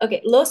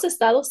 Okay, Los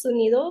Estados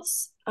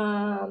Unidos,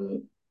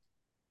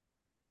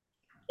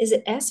 is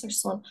it S or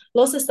son?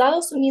 Los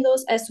Estados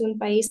Unidos es un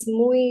país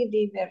muy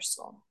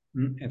diverso.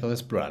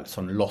 Entonces, plural,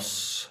 son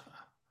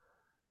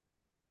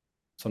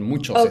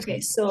muchos Okay,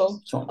 estados.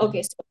 so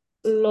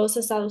Los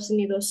Estados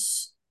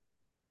Unidos,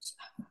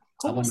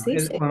 ¿cómo Bueno, se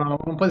dice? bueno,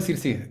 no puedes decir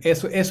sí,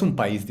 es un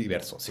país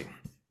diverso, sí.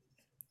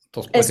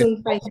 Entonces, puede Es ser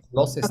un país.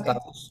 los Okay.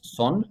 estados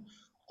son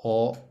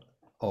o,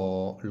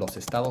 o los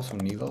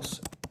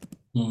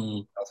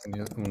Mm,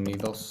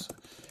 Unidos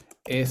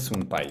es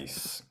un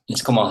país.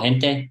 es como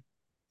gente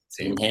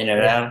Sí, en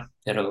general,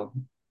 pero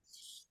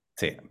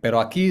Sí, pero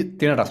aquí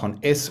tiene razón.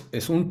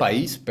 Es un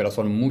país, pero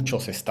son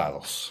muchos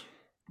estados.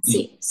 Mm.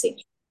 Sí, sí.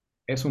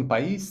 Es un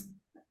país,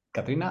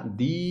 Katrina,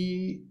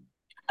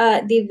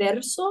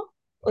 Diverso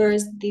o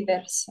es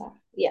diversa?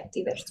 Yeah,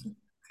 diverso.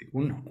 sí,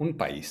 un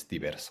país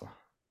diverso.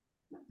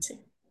 Sí.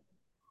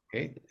 ¿Ok?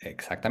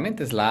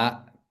 Exactamente, es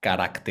la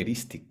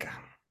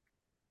característica,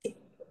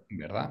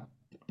 ¿verdad?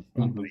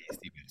 Un Ujú. país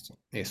diverso.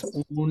 Es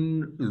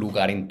un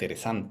lugar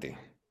interesante,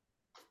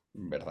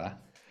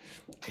 ¿verdad?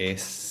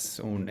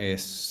 Es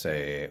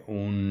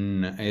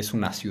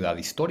una ciudad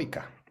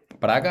histórica.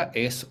 Praga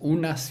es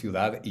una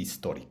ciudad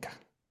histórica,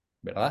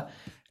 ¿verdad?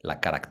 La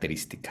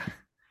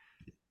característica.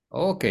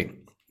 Ok,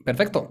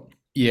 perfecto.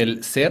 Y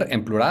el ser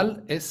en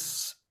plural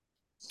es,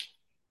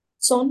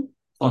 Son.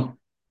 Bueno,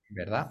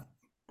 ¿verdad?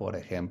 Por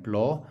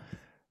ejemplo,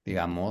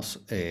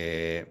 digamos,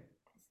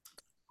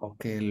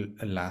 ok,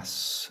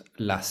 las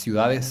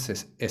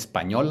ciudades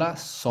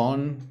españolas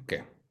son,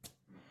 ¿qué?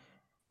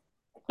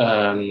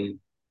 um,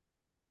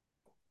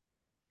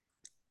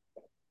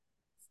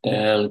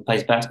 el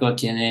País Vasco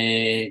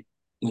tiene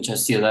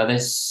muchas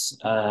ciudades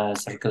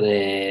cerca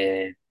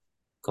de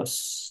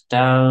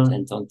costal,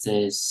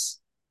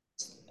 entonces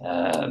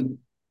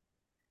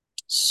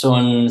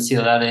son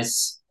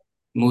ciudades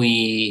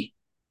muy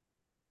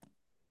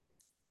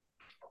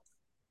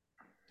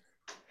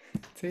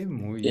Sí,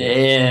 muy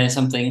bien.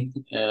 something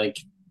like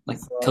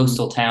Son,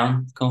 coastal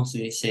town. ¿Cómo se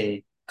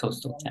dice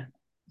coastal town?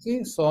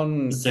 sí,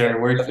 Is son there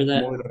a word for ciudades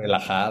that? muy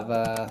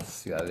relajadas,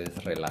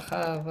 ciudades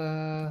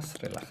relajadas,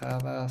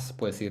 relajadas.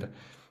 Puedes ir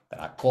a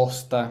la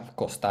costa,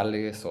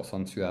 costales, o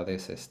son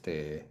ciudades,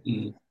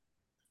 Mm.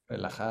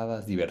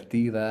 relajadas,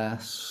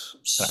 divertidas,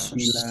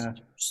 tranquilas.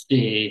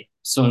 Sí,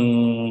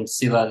 son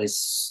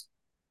ciudades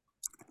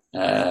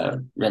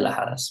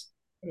relajadas.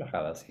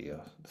 Relajadas, sí,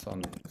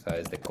 son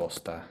ciudades de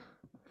costa,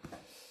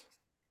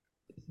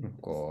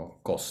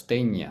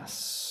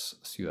 costeñas,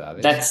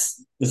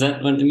 ciudades Is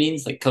that what it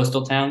means? Like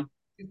coastal town?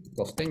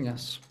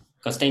 costeñas,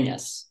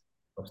 Costeñas.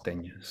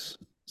 costeñas.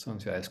 Son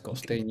ciudades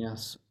Okay.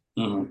 costeñas.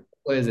 Mm.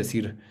 Puedes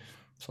decir,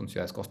 son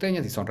ciudades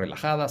costeñas y son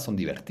relajadas, son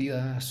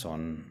divertidas,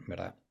 son,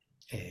 ¿verdad?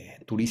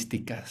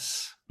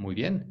 Turísticas. Muy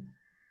bien.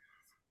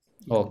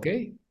 Ok,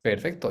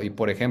 perfecto. Y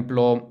por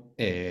ejemplo,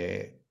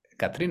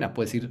 Katrina,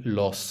 puedes decir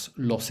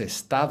los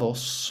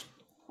estados,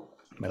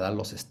 ¿verdad?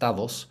 Los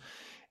estados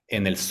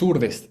en el sur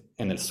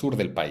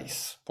del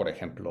país. Por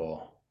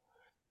ejemplo,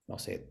 no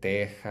sé,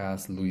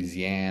 Texas,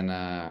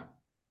 Luisiana,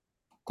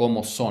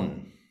 ¿cómo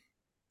son?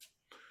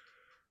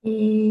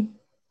 Mm,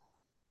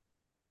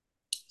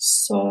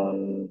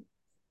 son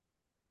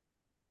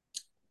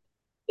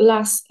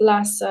las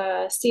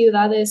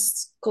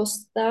ciudades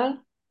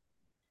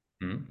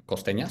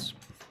 ¿Costeñas?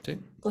 Sí.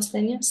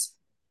 costeñas.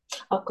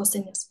 Oh,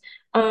 costeñas.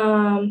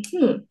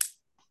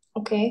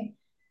 Ok.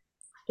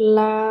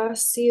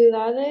 Las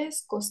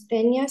ciudades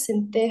costeñas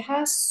en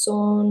Texas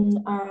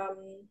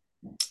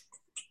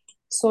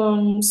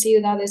son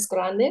ciudades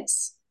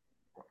grandes.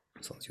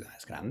 Son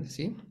ciudades grandes,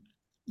 sí.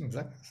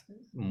 Exacto.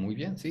 Muy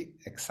bien, sí,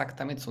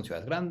 exactamente, son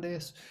ciudades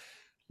grandes.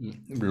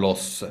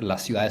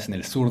 Las ciudades en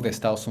el sur de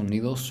Estados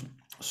Unidos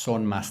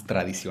son más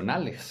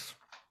tradicionales,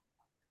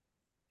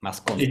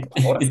 más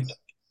conservadoras.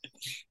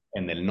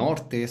 En el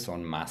norte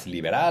son más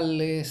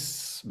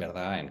liberales,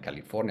 ¿verdad? En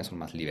California son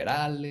más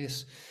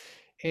liberales.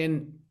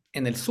 En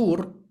el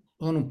sur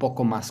son un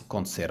poco más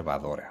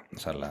conservadoras. O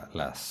sea,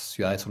 las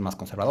ciudades son más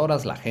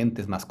conservadoras, la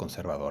gente es más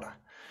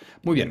conservadora.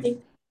 Muy bien.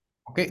 Sí.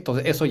 Ok,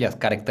 entonces eso ya es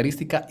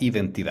característica,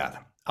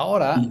 identidad.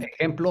 Ahora, Mm.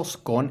 ejemplos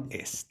con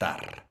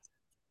estar.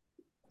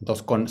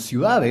 Entonces, con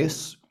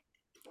ciudades,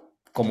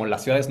 como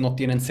las ciudades no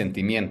tienen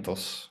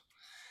sentimientos,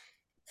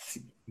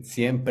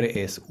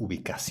 siempre es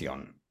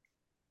ubicación.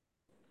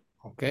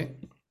 Ok,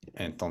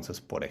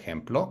 entonces, por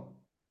ejemplo,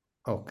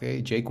 ok,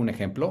 Jake, un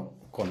ejemplo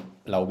con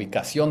la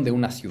ubicación de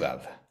una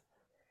ciudad.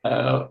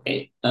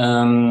 Okay.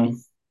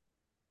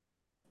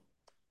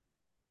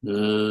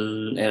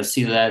 La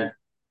ciudad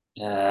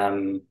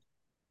um,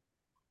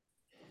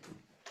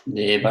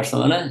 de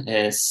Barcelona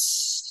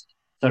es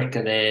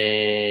cerca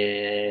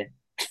de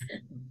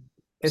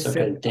Es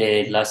cerca cerca,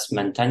 de las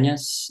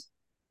montañas.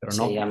 pero Se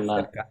no es llama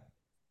cerca.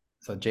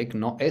 So, Jake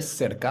no es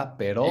cerca,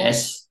 pero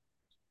es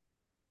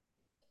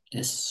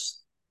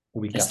es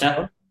ubicación,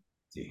 esta.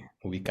 sí,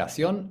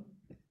 ubicación.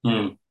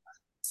 Hmm.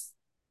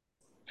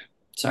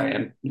 Sorry,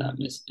 I'm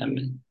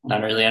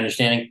not really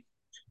understanding.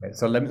 Okay,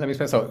 so let me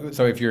explain.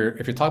 So if you're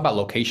talking about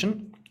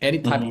location, any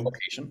type of Hmm.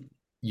 location,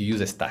 you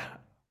use está.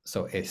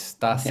 So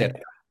está Okay.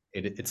 cerca.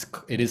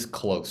 It is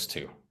close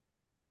to,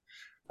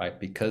 right?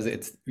 Because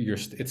it's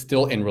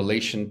still in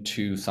relation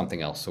to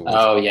something else. So we're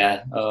Oh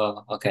yeah.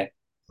 Oh, okay.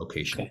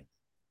 location. Okay.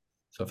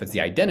 So if it's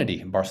the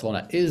identity,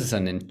 Barcelona is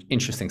an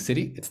interesting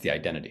city. It's the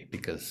identity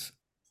because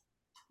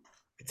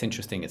it's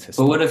interesting. It's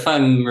But what historic. if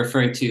I'm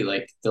referring to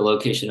like the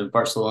location of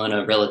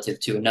Barcelona relative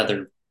to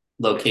another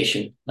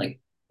location, like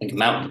a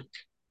mountain?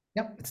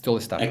 Yep, it's still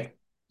está. Like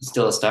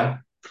still a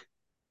star?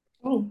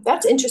 Oh,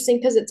 that's interesting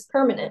because it's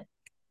permanent.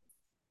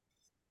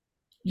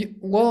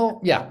 Well,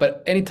 yeah,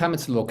 but anytime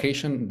it's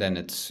location, then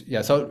it's,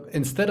 yeah. So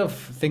instead of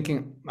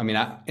thinking, I mean,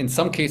 in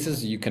some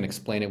cases you can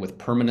explain it with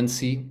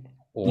permanency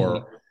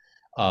Mhm.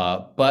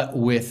 or, but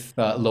with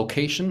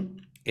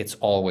location, it's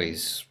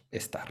always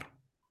estar,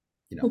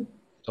 you know.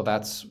 So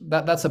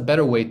that's a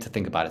better way to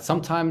think about it.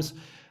 Sometimes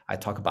I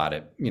talk about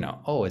it,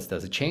 oh,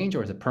 does it change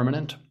or is it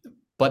permanent?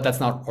 But that's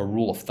not a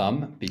rule of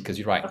thumb because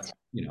you're right. Okay.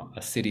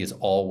 A city is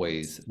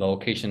always, the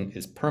location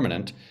is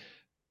permanent,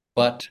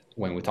 but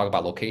when we talk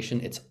about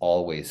location, it's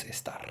always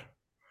estar.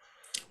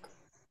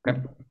 Okay.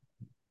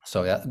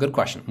 So, yeah, good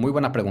question. Muy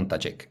buena pregunta,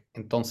 Jake.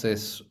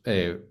 Entonces,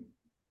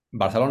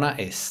 Barcelona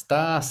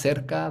está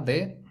cerca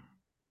de...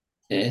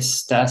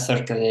 Está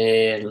cerca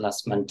de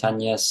las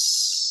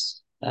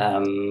montañas.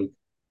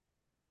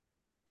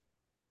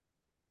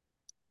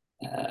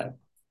 Uh,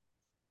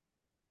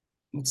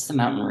 what's the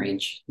mountain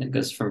range that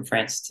goes from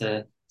France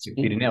to Spain?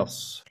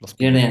 Pirineos, los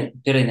Pirineos.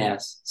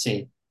 Pirineos,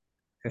 sí.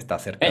 Está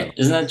cerca de Right?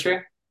 los... Isn't that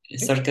true? Sí,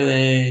 Cerca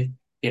de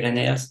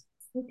Pirineos.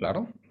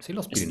 claro, sí,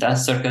 los Está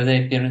Pirineos. cerca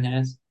de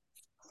Pirineos.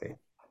 Sí,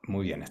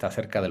 muy bien, está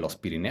cerca de los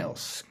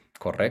Pirineos,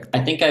 I correcto.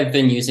 think I've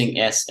been using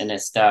S and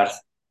estar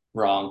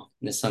wrong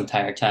this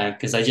entire time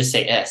because I just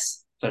say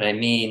S, but I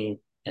mean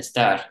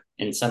estar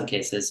in some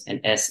cases and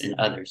S in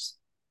others.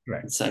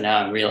 Right. And so now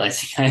I'm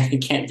realizing I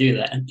can't do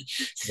that.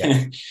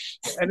 Yeah.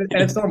 And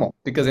it's normal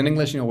because in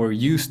English, we're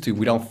used to,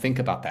 we don't think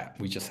about that.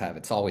 We just have,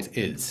 it's always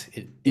is.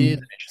 It is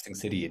an interesting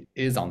city. It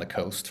is on the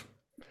coast,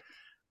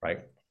 right?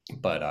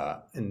 But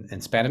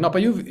in Spanish, no,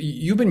 but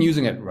you've been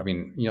using it. I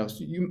mean,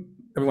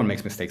 everyone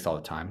makes mistakes all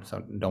the time,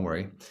 so don't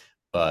worry.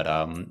 But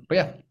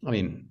yeah, I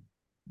mean,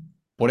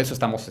 por eso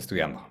estamos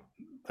estudiando.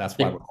 That's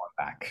why we're going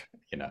back,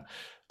 you know.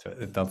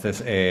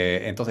 Entonces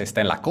está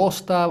en la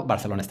costa,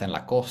 Barcelona está en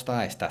la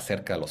costa, está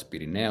cerca de los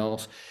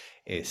Pirineos,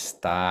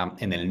 está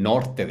en el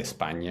norte de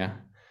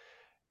España,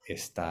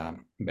 está,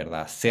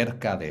 ¿verdad?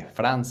 Cerca de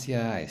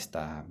Francia,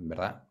 está,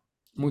 ¿verdad?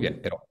 Muy bien,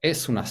 pero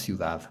es una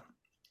ciudad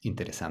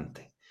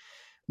interesante.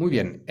 Muy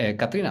bien,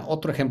 Katrina,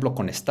 otro ejemplo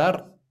con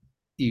estar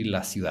y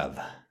la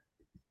ciudad.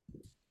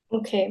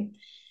 Okay.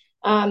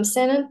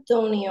 San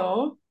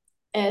Antonio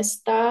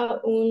está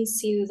una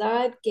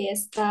ciudad que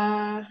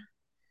está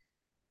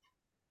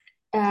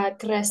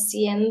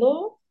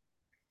creciendo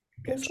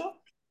Okay, so mucho.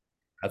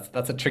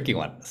 that's a tricky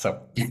one.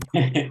 So,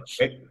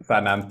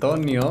 San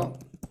Antonio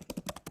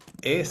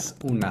es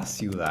una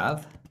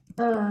ciudad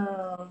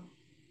Ah,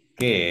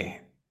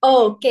 que,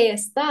 oh, que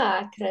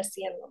está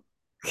creciendo.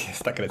 que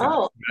está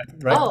creciendo, Oh,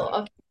 right?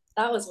 oh, okay.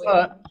 That was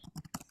weird.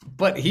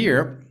 But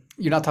here,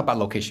 you're not talking about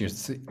location.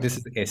 This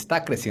is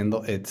está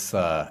creciendo. It's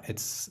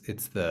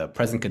the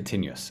present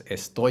continuous.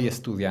 Estoy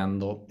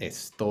estudiando.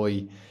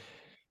 Estoy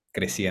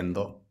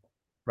creciendo.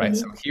 Right.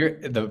 So Mhm, here,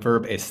 the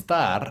verb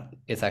estar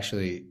is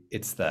actually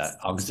it's the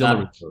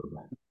auxiliary Stop.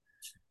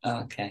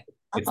 verb. Okay.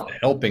 It's the oh,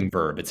 helping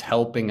verb. It's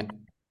helping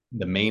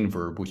the main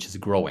verb, which is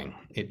growing.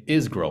 It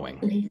is growing.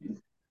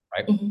 mhm,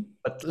 Right. mhm,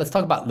 But let's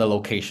talk about the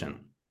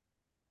location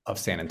of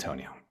San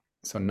Antonio.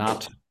 So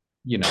not,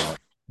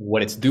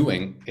 what it's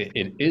doing,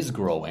 it is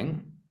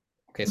growing.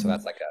 Okay, so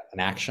that's mhm. like an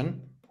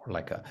action or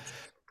like a,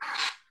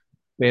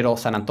 pero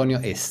San Antonio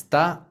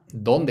está,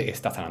 ¿dónde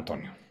está San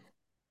Antonio?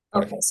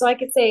 Por Okay, ejemplo, so I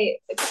could say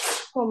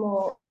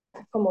como,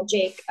 como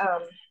Jake,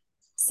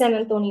 San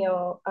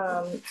Antonio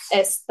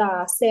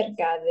está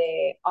cerca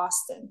de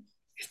Austin.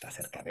 está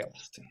cerca de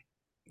Austin.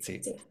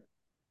 Sí. Sí.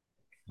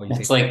 Oye,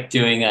 sí. It's like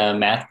doing a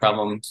math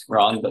problem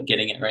wrong, but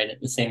getting it right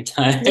at the same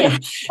time. Yeah.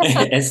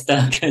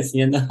 Está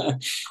creciendo.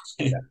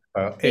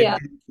 So, Yeah.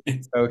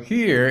 so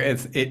here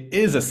it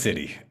is a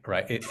city,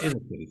 right? It is a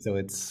city. So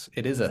it's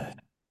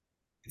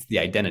the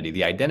identity.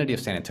 The identity of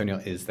San Antonio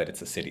is that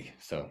it's a city.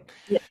 So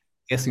Yeah.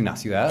 es una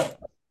ciudad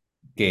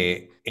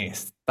que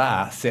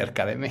está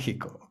cerca de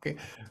México, ¿ok?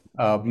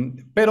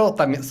 Pero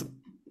también,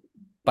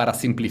 para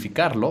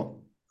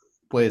simplificarlo,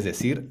 puedes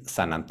decir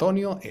San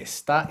Antonio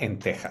está en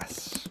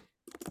Texas.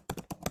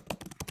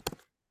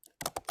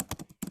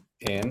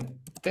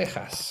 En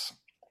Texas.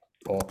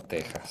 O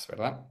Texas,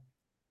 ¿verdad?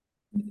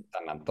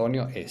 San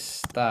Antonio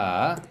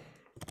está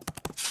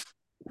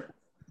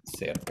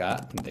cerca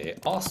de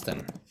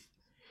Austin.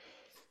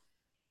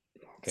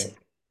 ¿Ok? Sí.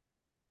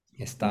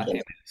 Está en Okay.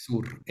 el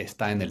sur.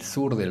 Está en el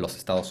sur de los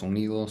Estados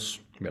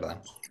Unidos,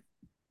 ¿verdad?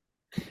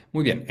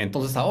 Muy bien,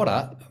 entonces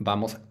ahora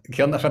vamos.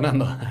 ¿Qué onda,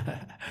 Fernando?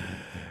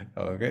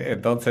 Ok,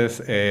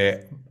 entonces,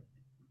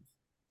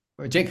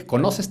 Jake,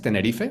 ¿conoces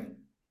Tenerife?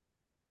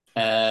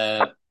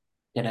 Uh,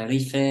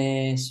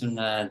 Tenerife es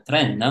una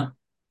tren, ¿no?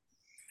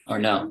 Or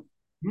no?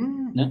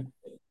 Mm, No?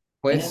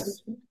 pues,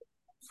 Yes.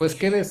 pues,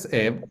 ¿qué ves?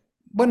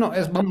 Bueno,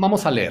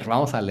 vamos a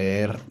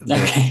leer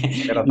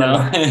Okay. pero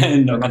No,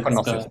 pero no no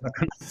conoces, contesto. no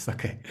conoces,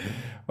 ok.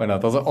 Bueno,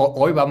 entonces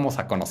hoy vamos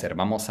a conocer,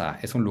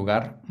 es un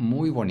lugar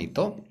muy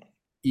bonito.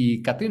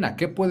 Y Katrina,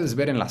 ¿qué puedes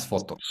ver en las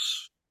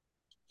fotos?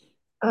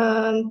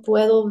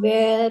 Puedo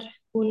ver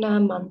una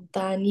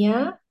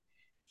montaña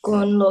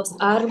con los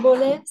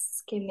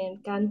árboles que me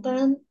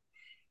encantan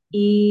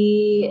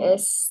y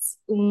es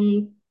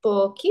un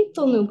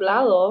poquito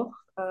nublado.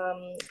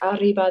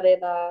 arriba de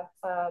la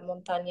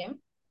montaña.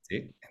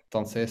 ¿sí?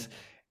 Entonces,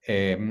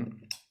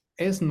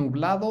 ¿es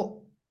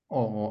nublado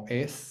o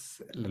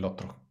es el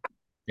otro?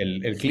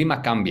 El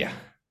clima cambia.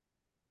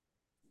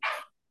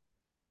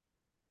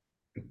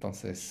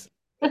 Entonces,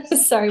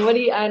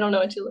 Sorry, I don't know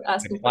what you're the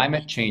asking for.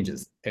 climate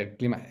changes. El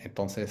clima,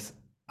 entonces,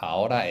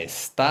 ahora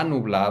está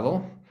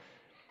nublado.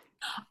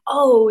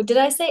 Oh, did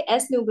I say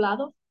es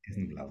nublado? Es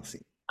nublado, sí.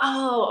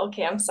 Oh,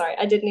 okay, I'm sorry.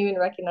 I didn't even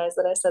recognize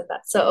that I said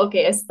that. So,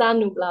 okay, está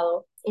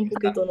nublado, un Está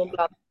poquito nublado.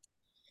 nublado.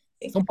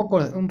 Está Sí. un poco,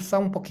 está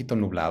un poquito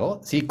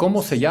nublado. Sí,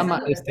 ¿cómo se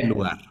llama este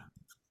lugar?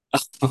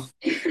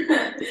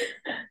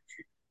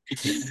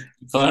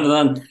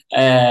 Perdón,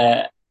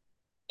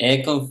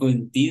 he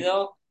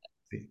confundido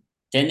Sí.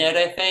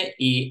 Tenerife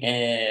y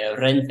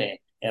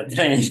Renfe, el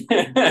tren.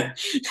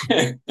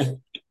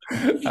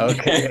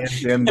 Ok,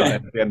 entiendo,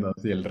 entiendo.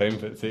 Sí, el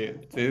Renfe, sí,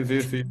 sí,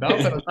 sí, sí. No,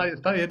 pero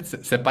está bien.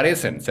 Se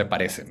parecen, se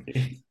parecen.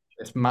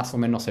 Es más o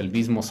menos el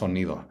mismo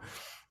sonido.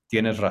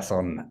 Tienes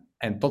razón.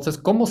 Entonces,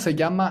 ¿cómo se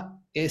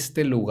llama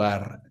este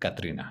lugar,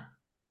 Katrina?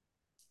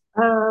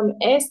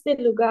 Este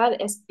lugar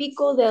es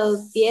Pico del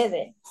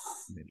Teide.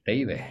 Del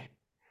Teide.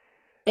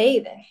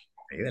 Teide.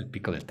 Teide, el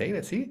pico del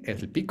Teide, sí,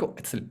 es el pico,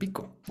 es el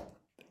pico.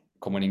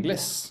 Como en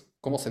inglés.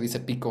 ¿Cómo se dice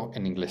pico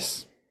en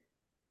inglés?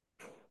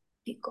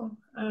 Pico.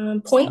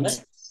 Point.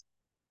 ¿Sabes?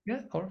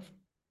 Yeah, or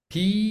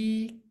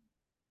pi,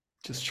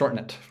 just shorten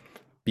it.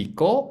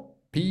 Pico,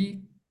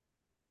 pi,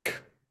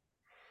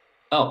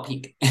 Oh,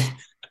 peak.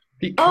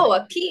 pic. Oh,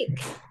 a peak.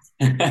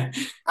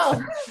 Oh,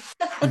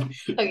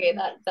 okay,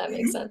 that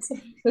makes sense.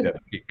 The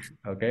peak,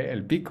 ¿ok?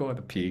 El pico,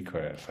 the peak,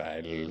 o sea,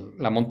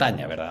 la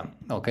montaña, ¿verdad?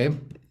 ¿Ok?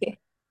 Sí.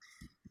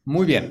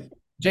 Muy bien.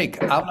 Jake,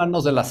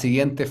 háblanos de la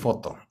siguiente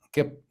foto.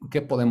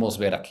 ¿Qué podemos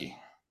ver aquí?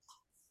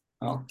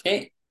 Ok.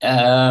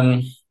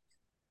 em,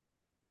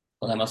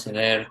 Podemos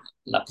ver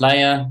la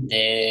playa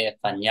de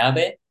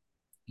Pañabe.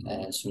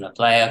 Es una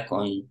playa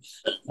con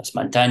las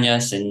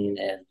montañas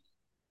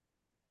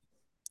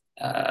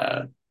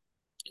ah,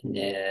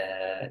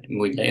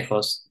 muy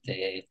lejos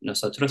de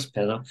nosotros,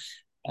 pero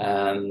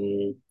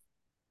em,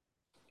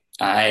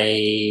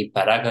 hay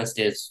paradas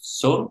de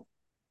sol,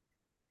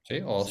 ¿Sí?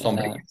 O ah,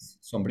 sombrillas.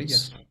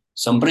 Sombrillas.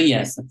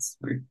 sombrías,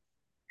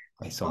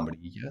 Hay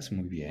sombrillas,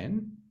 muy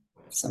bien.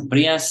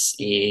 sombrías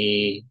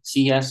y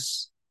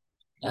sillas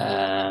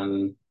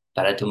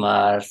para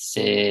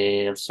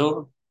tomarse el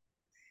sol.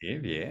 Sí,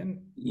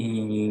 bien.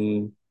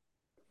 Mm,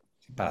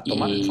 Sí, para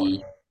tomar el sol.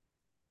 y,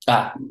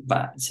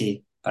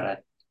 sí,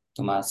 para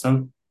tomar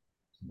sol.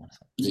 Tomar el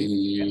sol. Sí, muy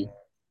Y bien.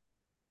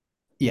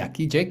 Y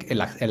aquí, Jake,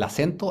 el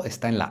acento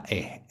está en la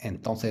E.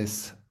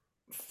 Entonces,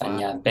 fa,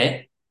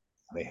 Pañabe.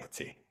 B,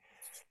 sí.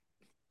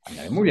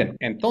 Añade. Muy bien.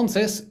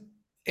 Entonces,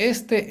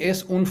 este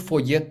es un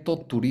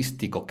folleto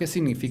turístico. ¿Qué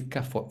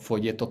significa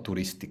folleto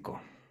turístico?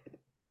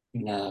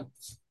 No,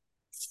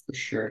 for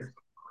sure.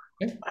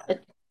 ¿Eh? A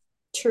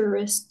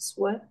tourist's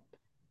what?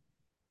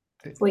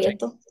 Jake.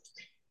 Folleto.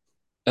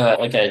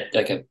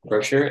 Like a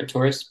brochure, a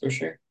tourist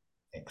brochure.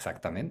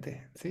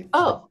 Exactamente, sí.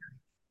 Oh,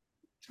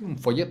 Un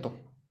folleto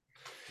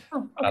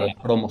oh, para la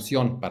okay.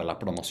 promoción, para la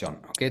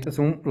promoción. ¿Ok? Este es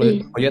un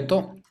Mm,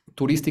 folleto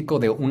turístico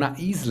de una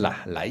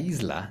isla, la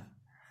isla,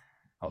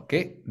 ¿ok?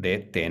 De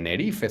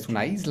Tenerife, es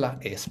una isla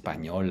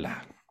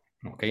española.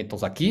 ¿Ok?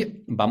 Entonces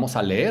aquí vamos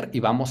a leer y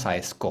vamos a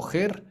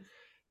escoger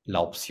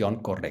la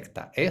opción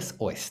correcta. ¿Es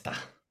o está?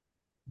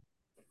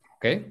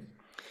 ¿Ok?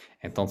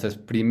 Entonces,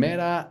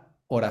 primera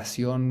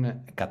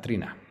oración,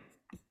 Katrina.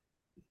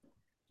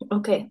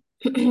 okay.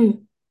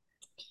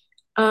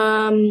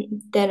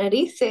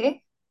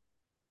 Tenerife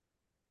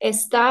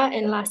está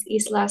en las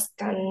Islas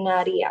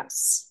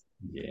Canarias.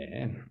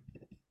 Bien.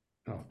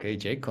 Ok,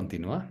 Jake,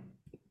 continúa.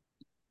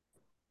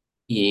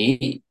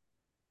 Y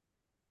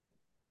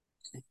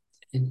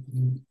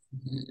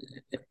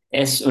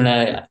es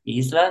una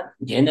isla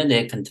llena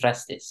de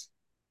contrastes.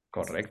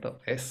 Correcto,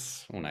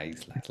 es una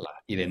isla, es la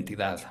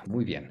identidad.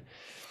 Muy bien.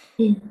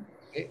 Mm.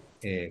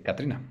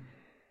 Katrina.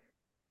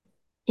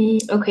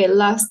 Ok,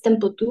 las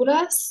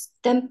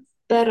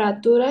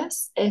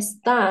temperaturas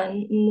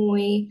están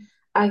muy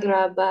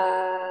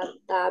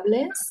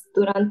agradables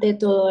durante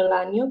todo el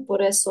año,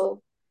 por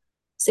eso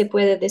se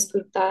puede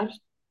disfrutar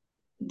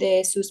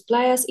de sus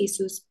playas y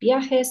sus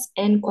viajes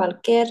en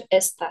cualquier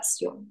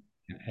estación.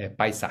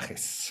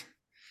 Paisajes.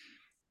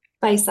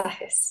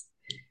 Paisajes.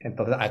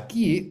 Entonces,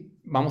 aquí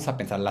vamos a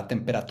pensar, la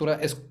temperatura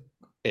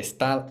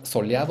está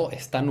soleado,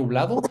 está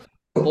nublado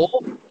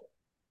o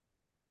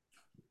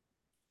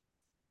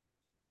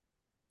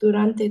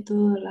Durante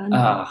todo el año.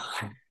 Ah,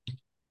 the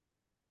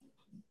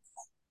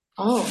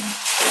Oh,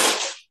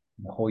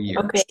 whole year.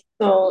 okay.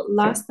 So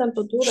las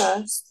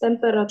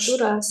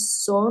temperaturas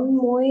son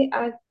muy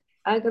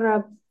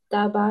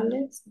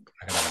agradables.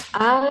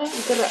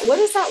 Agradables. What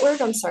is that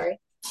word? I'm sorry.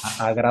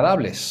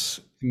 Agradables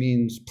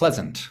means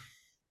pleasant.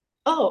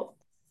 Oh,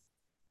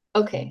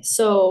 okay.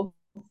 So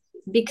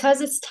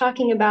because it's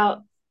talking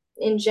about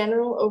in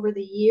general over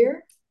the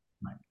year.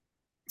 Right.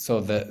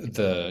 So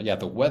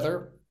the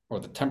weather or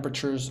the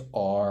temperatures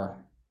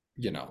are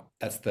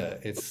it's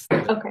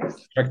the Okay.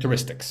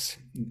 characteristics.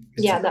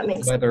 It's Yeah, that makes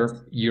sense.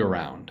 weather year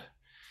round.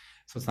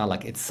 So it's not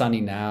like it's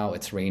sunny now,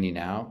 it's rainy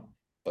now,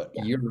 but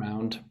Yeah. year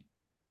round,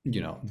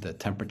 the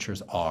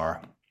temperatures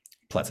are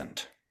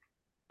pleasant.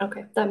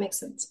 Okay, that makes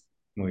sense.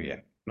 Muy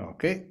bien.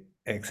 Ok,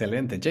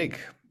 excelente, Jake.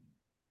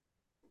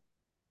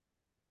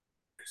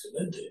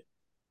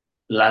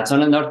 La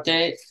zona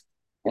norte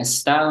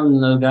está en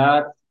un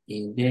lugar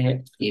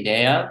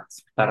ideal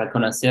para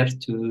conocer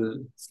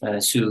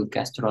su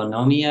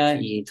gastronomía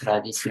y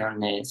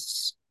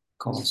tradiciones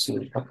como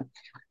su...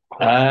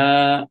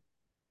 Ah,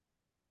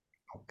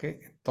 Ok,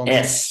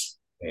 entonces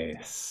es,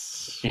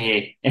 es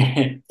sí,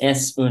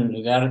 es un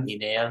lugar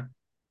ideal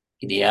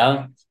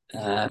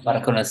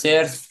para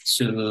conocer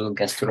su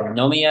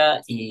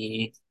gastronomía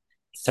y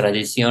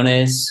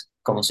tradiciones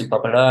como su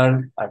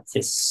popular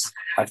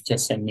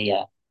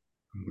artesanía.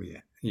 muy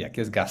bien. Y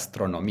aquí es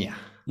gastronomía.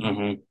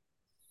 Ujú.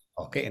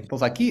 Ok,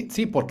 entonces aquí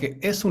sí, porque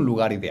es un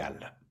lugar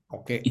ideal.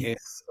 Ok,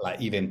 es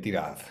la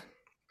identidad.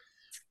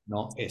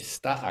 No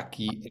está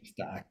aquí,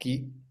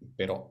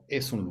 pero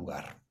es un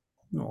lugar.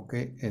 Ok,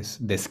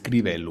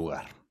 describe el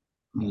lugar.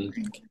 Ok,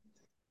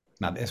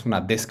 Mm. es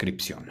una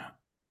descripción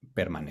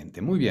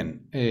permanente. Muy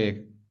bien.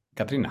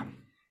 Katrina.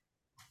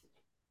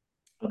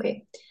 Ok.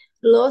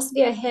 Los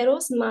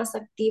viajeros más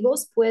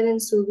activos pueden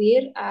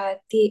subir a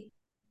Tide,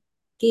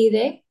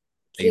 Teide.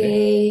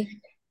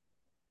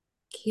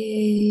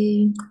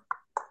 que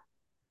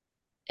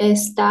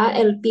está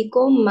el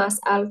pico más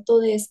alto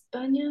de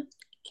España.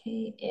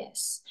 ¿Qué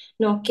es?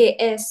 No, ¿qué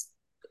es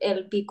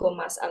el pico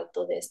más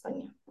alto de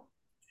España?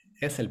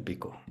 Es el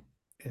pico.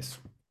 Es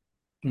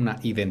una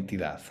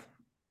identidad,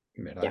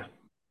 Ya, ¿verdad?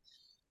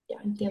 ya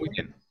Muy entiendo.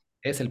 bien.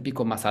 Es el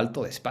pico más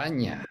alto de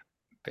España.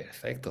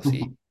 Perfecto,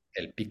 sí.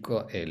 El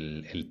pico,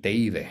 el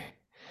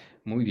Teide.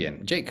 Muy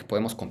bien. Jake,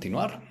 ¿podemos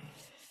continuar?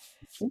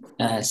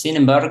 Sin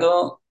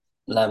embargo,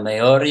 la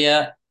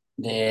mayoría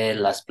de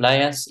las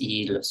playas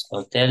y los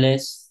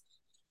hoteles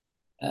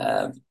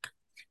ah,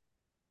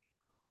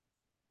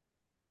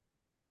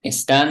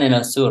 están en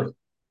el sur,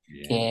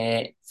 Bien.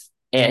 que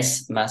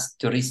es más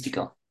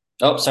turístico.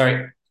 Oh,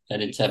 sorry, I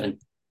did seven.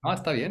 Ah,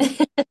 está bien.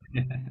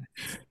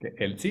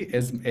 Sí,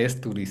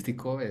 es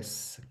turístico,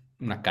 es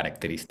una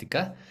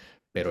característica,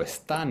 pero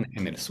están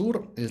en el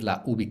sur, es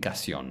la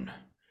ubicación.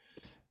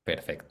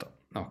 Perfecto.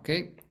 Ok.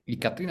 Y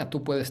Katrina,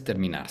 tú puedes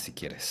terminar si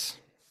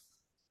quieres.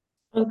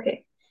 Ok.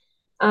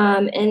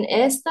 En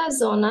esta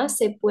zona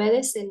se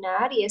puede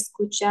cenar y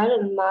escuchar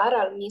el mar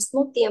al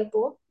mismo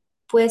tiempo,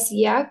 pues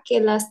ya que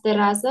las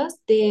terrazas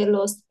de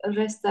los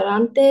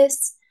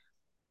restaurantes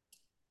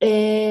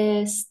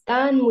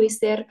están muy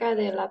cerca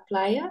de la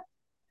playa.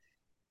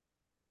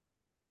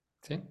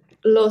 ¿Sí?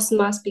 Los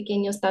más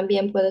pequeños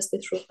también puedes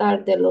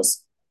disfrutar de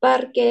los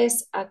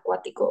parques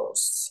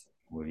acuáticos.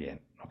 Muy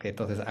bien. Ok,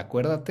 entonces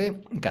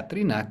acuérdate,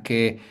 Katrina,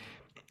 que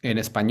en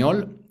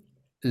español,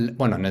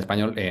 bueno, en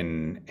español,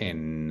 en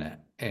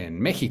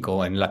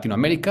México, en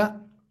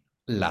Latinoamérica,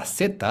 la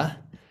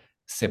Z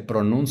se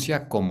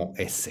pronuncia como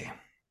S.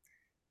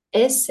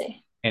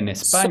 Ese. En So-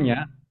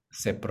 España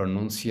se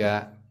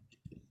pronuncia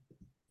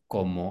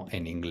como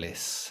en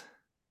inglés.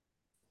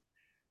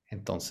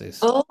 Entonces,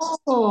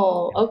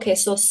 oh, ok.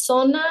 So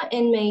zona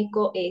en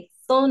México y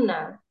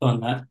zona.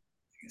 Zona.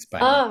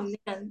 España. Oh,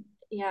 man.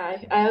 Yeah,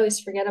 I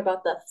always forget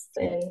about that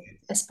Sí. in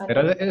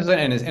Pero Español. eso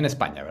en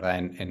España, ¿verdad?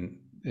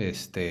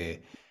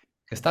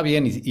 Está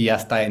bien y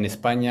hasta en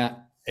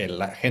España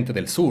la gente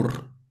del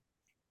sur,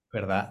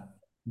 ¿verdad?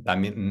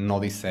 También no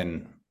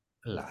dicen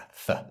la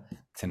Z,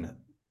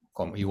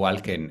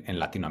 igual que en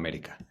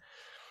Latinoamérica,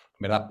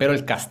 ¿verdad? Pero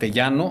el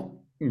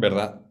castellano,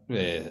 ¿verdad?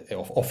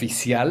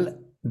 Oficial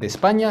de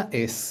España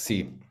es,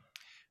 sí,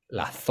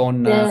 la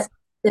zona,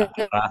 De, la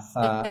de-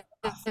 raza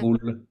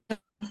azul,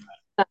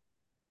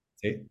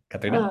 ¿sí?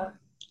 Catrina, ah,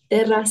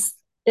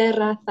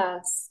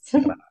 terrazas.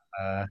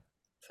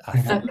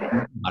 raza azul, Okay.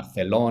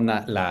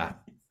 Barcelona,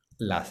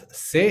 la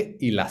C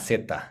y la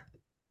Z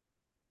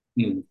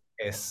Mm.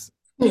 es,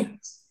 Hmm,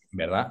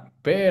 ¿verdad?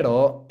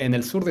 Pero en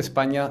el sur de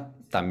España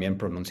también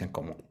pronuncian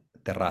como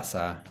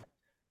terraza,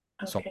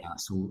 zona okay.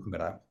 azul,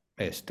 ¿verdad?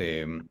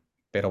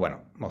 Pero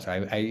bueno, o sea,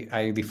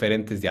 hay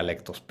diferentes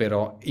dialectos,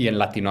 pero y en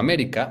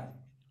Latinoamérica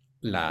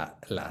la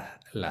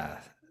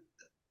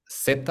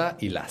Z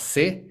y la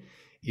C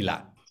y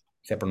la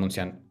se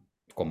pronuncian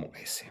como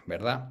S,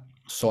 ¿verdad?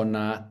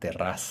 Zona,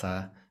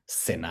 terraza,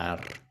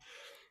 cenar,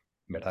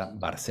 ¿verdad?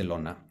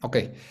 Barcelona. Ok,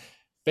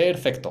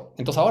 perfecto.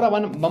 Entonces ahora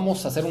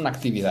vamos a hacer una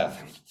actividad.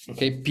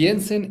 Ok,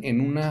 piensen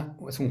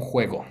es un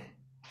juego.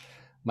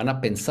 Van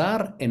a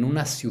pensar en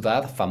una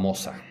ciudad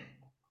famosa.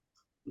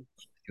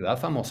 Ciudad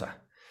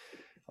famosa.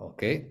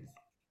 Ok,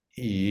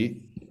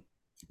 y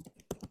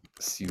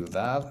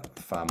ciudad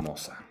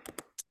famosa.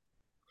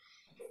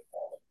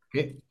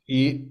 Ok,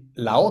 y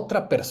la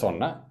otra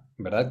persona,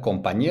 ¿verdad? El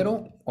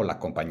compañero o la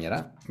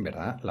compañera,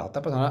 ¿verdad? La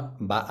otra persona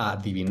va a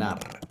adivinar.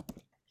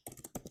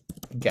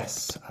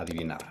 Guess,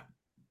 adivinar.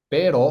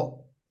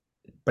 Pero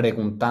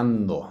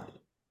preguntando.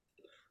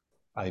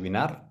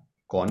 Adivinar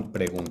con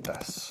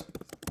preguntas.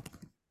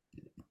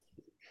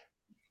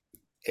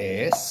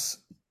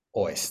 es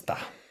o está,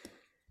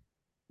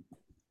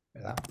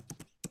 ¿verdad?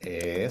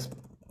 Es,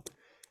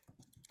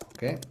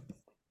 ¿ok?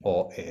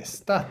 O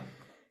está.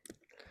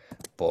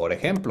 Por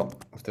ejemplo,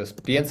 ustedes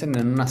piensen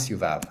en una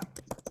ciudad,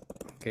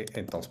 ¿ok?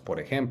 Entonces, por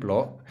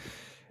ejemplo,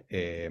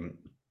 eh,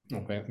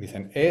 ok,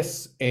 dicen,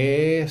 ¿es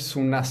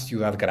una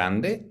ciudad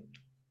grande?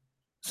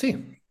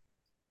 Sí,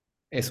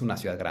 es una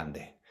ciudad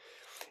grande.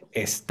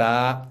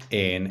 ¿Está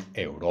en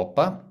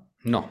Europa?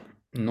 No,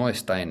 no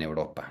está en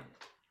Europa.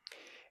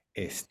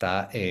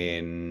 ¿Está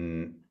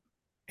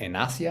en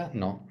Asia?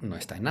 No, no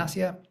está en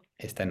Asia.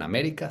 ¿Está en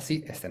América?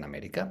 Sí, está en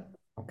América.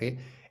 ¿Ok?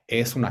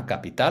 ¿Es una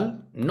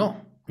capital?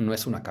 No, no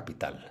es una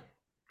capital.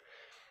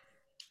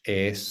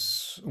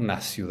 ¿Es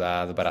una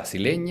ciudad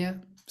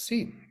brasileña?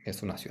 Sí,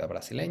 es una ciudad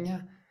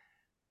brasileña.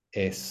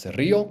 ¿Es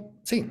Río?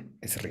 Sí,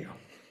 es Río.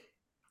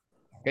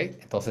 ¿Ok?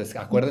 Entonces,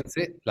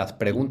 acuérdense, las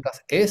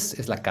preguntas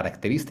es la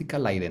característica,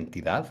 la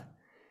identidad.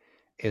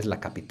 Es la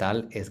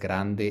capital, es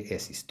grande,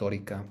 es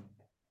histórica.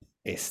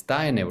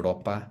 Está en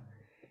Europa,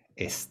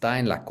 está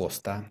en la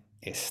costa,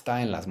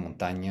 está en las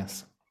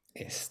montañas,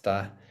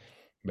 está,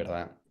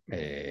 ¿verdad?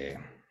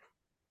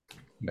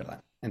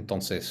 ¿Verdad?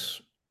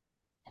 Entonces,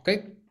 ¿ok?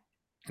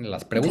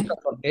 Las Okay. preguntas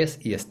son es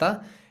y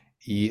está,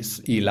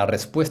 y la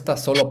respuesta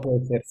solo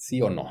puede ser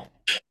sí o no.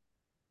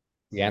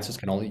 The answers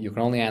you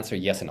can only answer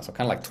yes and no. So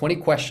kind of like 20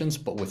 questions,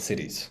 but with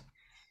cities.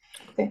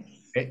 Okay.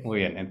 Ok, muy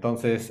bien.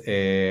 Entonces,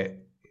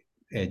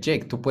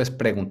 Jake, tú puedes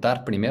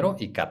preguntar primero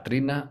y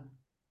Katrina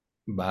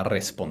va a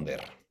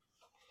responder.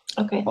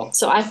 Okay. Oh,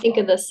 So I think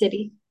of the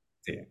city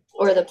Sí.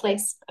 or the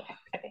place. Okay.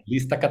 Okay.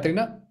 ¿Lista,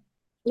 Katrina?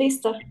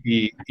 Listo.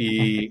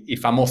 Y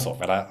famoso,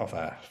 ¿verdad? O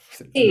sea,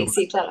 Sí,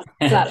 sí, claro,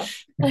 claro.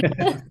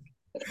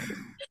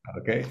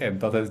 ok,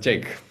 entonces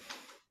Jake.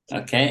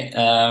 okay.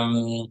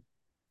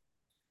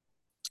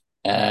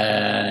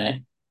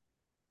 Eh,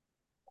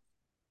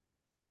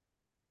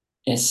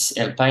 ¿Es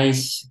el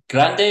país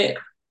grande?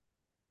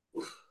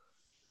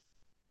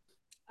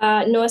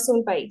 No es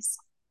un país.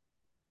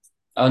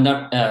 Oh,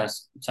 no,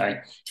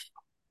 sorry.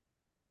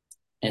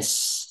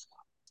 ¿Es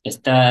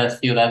esta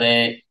ciudad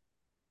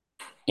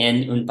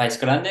en un país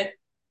grande?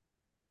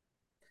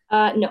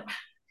 No.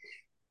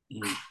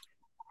 Mm,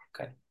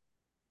 okay.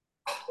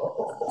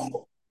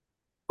 Oh,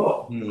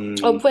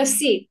 Mm, pues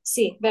sí,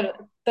 sí,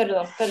 perdón,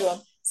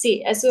 perdón.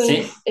 Sí,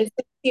 sí, es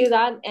una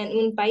ciudad en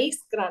un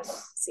país grande.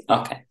 Sí.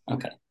 okay,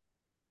 okay.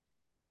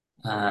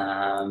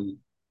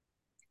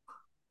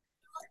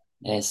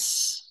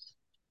 Es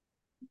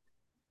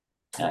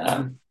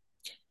um,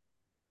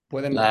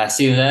 Pueden, la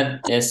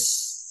ciudad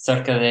es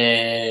cerca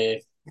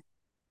del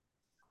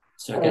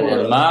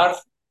mar.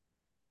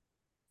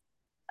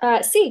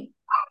 Sí,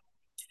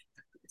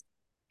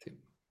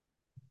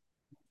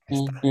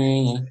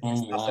 sí,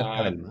 está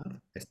cerca del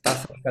mar. Está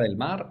cerca del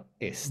mar.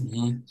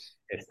 Ujú,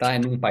 Está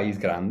en un país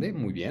grande.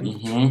 Muy bien.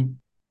 ujú.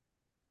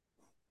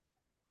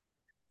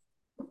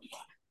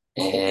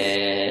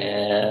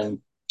 Eh,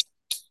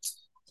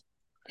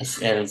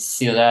 es el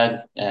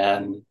ciudad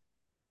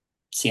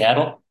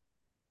Seattle.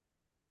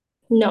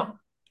 No. no.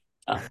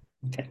 Ah,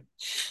 okay.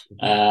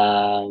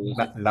 Um,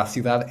 La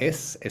ciudad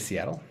es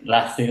Seattle.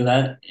 la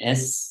ciudad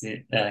es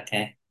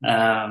okay.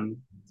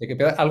 Así que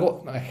pida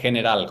algo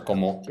general,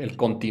 como el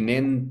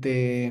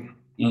continente,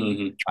 Ujú.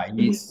 Ujú.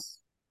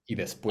 país y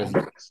después.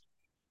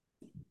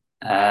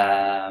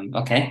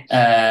 Okay.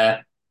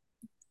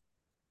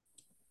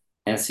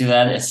 La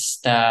ciudad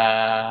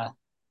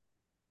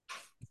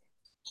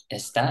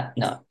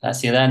no, la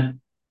ciudad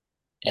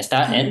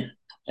está en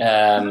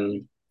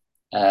um,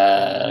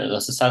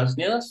 los Estados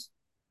Unidos.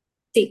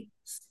 Sí,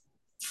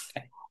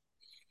 Okay.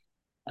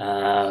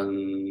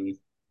 Um,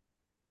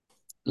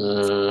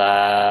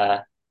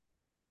 la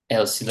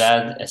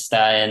ciudad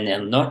está en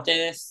el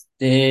norte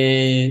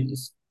de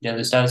los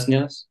Estados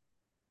Unidos,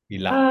 Y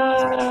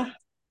ah,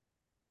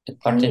 el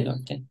parte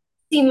norte.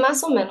 sí,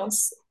 más o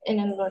menos en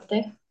el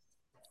norte,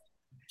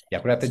 y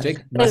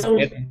acuérdate, pero,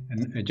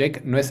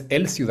 Jake, no es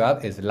el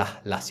ciudad, es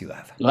la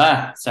ciudad.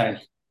 Sorry,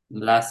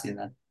 la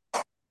ciudad.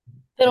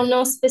 pero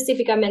no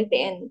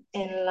específicamente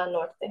en la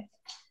norte,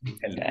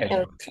 El en,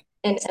 norte.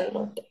 en el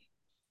norte.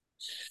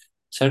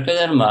 Cerca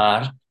del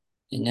mar,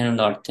 en el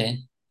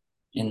norte,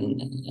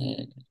 en,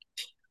 eh,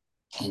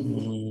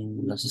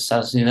 en los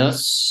Estados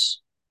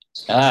Unidos.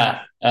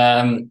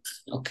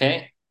 Ok.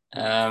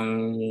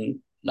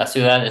 La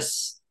ciudad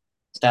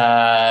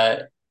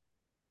está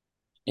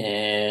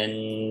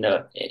en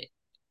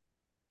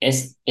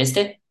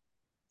este,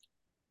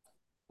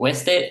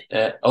 oeste,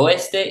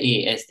 oeste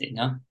y este,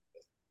 ¿no?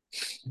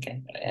 Ok.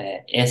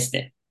 East,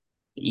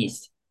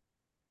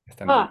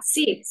 Está en el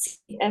Sí, sí,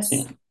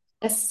 sí.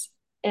 es,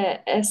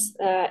 es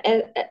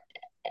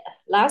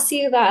la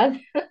ciudad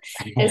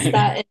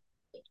está en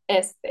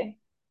este.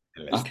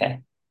 el este.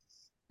 Ok.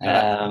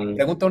 Ahora, Um,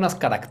 pregunta unas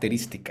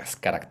características.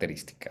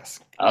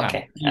 ok.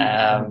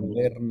 Antigua,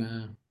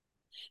 moderna.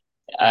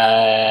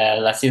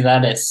 La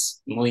ciudad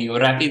es muy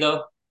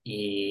rápido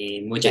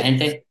y mucha Sí,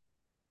 gente.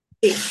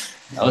 sí.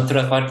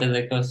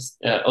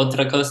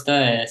 Otra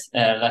costa es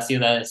la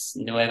ciudad es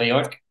Nueva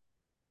York.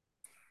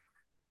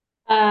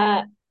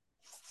 Uh,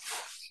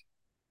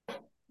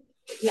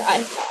 no,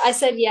 I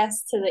said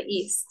yes to the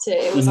east.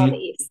 It was on the Ujú,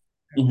 east.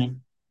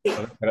 ujú.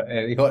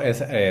 Pero, dijo,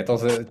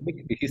 entonces,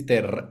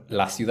 dijiste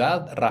la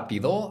ciudad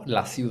rápido,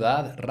 la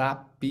ciudad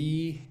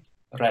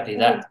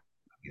Realidad.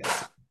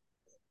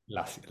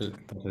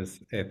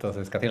 sí.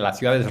 Entonces, Katrina, la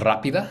ciudad es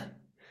rápida,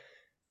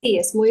 Sí,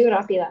 es muy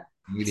rápida.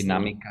 muy Sí.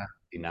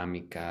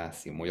 dinámica,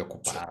 sí, muy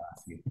ocupada,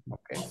 sí,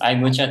 ok. Hay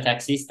muchos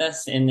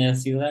taxistas en la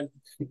ciudad.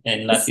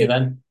 En la Sí,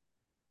 ciudad.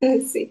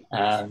 sí,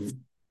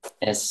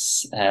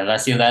 La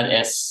ciudad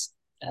es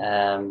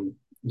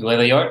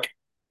Nueva York.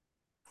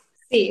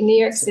 sí, New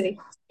York City.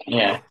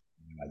 Yeah,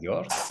 Nueva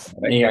York,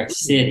 New correcto. York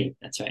City.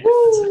 That's right.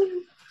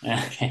 Woo.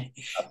 Okay.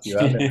 La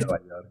ciudad de Nueva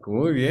York.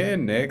 Muy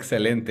bien,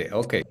 excelente.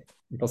 Ok.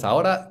 Entonces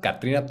ahora,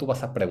 Katrina, tú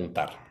vas a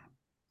preguntar.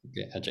 Ok,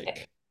 a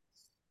Jake.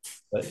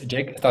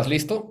 Jake, ¿estás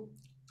listo?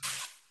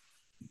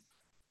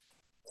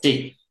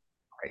 Sí.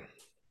 Ok.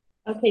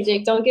 Okay,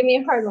 Jake, don't give me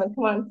a hard one.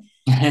 Come on.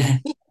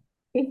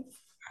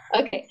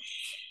 Okay,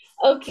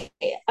 okay.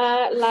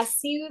 La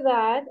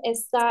ciudad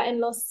está en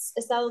los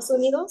Estados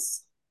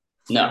Unidos.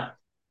 No,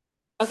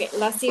 Okay,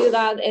 la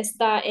ciudad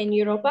está en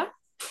Europa.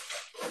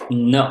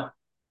 no.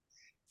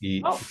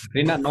 Y Oh,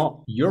 Katrina,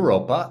 no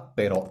Europa,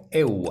 pero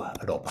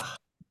Europa.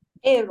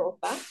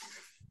 Europa.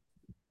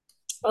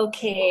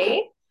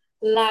 Okay.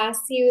 La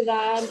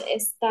ciudad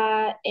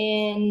está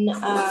en,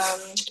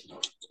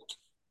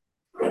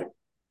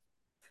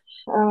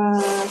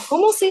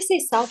 ¿cómo se dice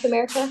South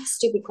America?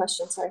 Stupid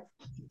question, sorry.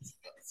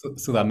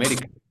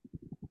 Sudamérica.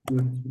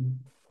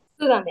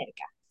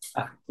 Sudamérica.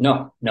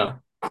 No,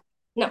 no.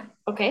 No,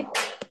 okay.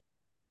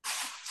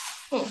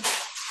 Hmm,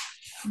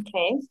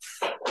 okay.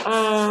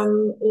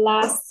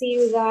 La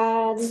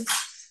ciudad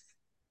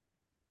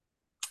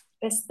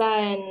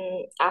está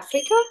en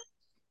África.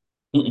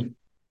 Mm-mm.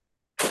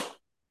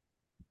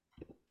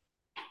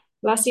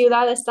 La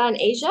ciudad está en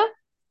Asia.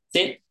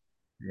 Sí.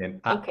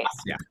 Bien. Okay.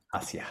 Asia.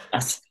 Así.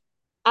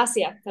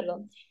 Asia,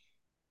 perdón.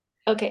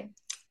 Okay.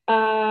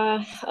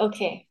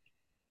 Okay.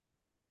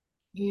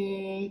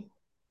 Mm,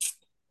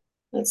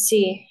 let's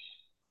see.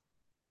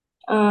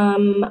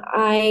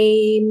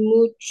 Hay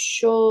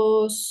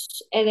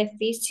muchos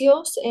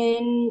edificios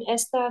en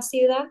esta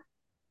ciudad.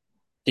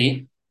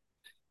 Sí.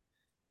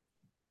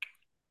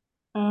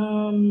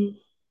 Um,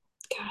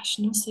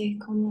 no sé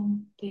cómo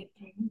te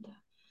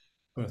pregunta.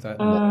 O sea,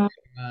 Ah,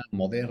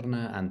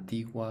 moderna,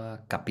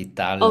 antigua,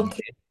 capital. ok,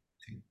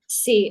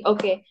 sí,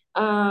 ok.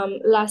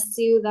 La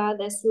ciudad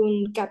es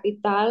un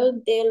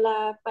capital de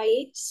la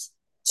país.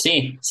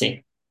 Sí,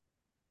 sí.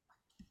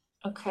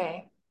 Ok,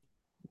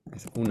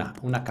 Es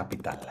una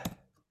capital.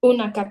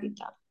 una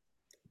capital.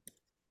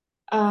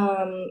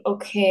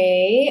 Ok,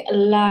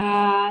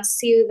 la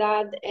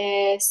ciudad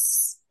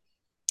es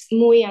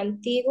muy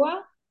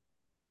antigua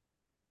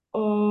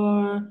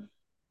o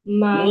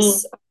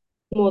Mm, más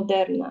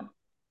moderna.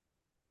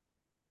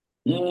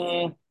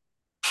 mm,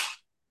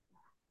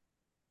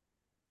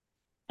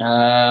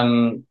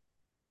 am,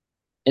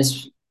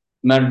 es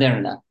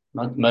moderna.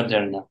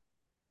 Moderna.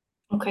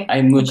 Ok,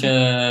 Hay ok.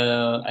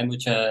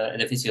 muchos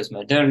edificios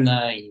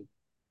moderna y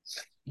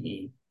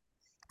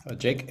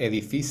Jake,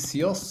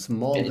 edificios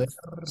edificios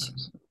moderno.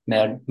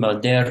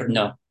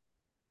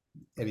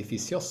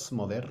 edificios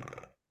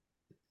modernos.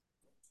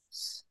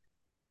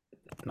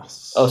 No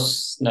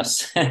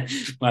sé,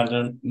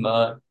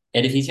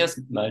 edificios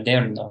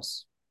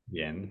modernos.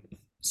 Bien.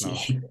 Sí.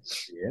 No,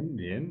 bien,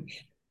 bien.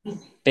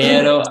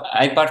 Pero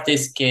hay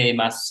partes que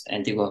más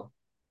antiguo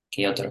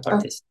que otras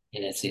Oh, partes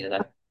en la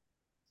ciudad.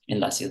 En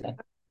la ciudad.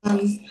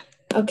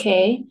 ok.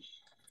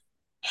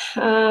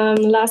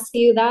 La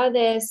ciudad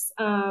es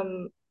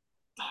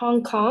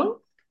Hong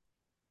Kong.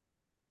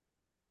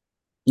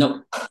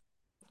 No,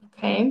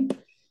 Ok.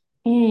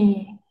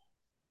 Mm,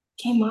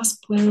 ¿qué más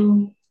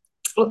puedo?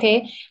 Ok.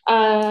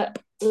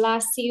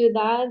 La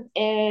ciudad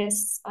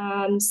es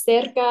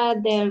cerca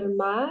del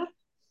mar.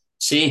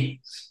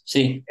 sí,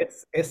 sí.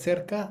 ¿Es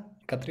cerca,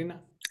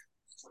 Katrina?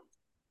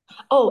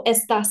 Oh,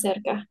 está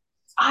cerca.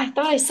 I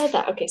thought I said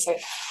that. Okay, sorry.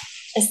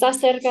 Está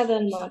cerca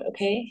del mar,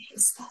 ok.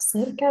 Está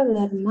cerca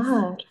del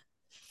mar.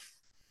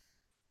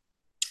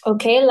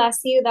 Ok, la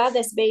ciudad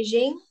es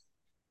Beijing.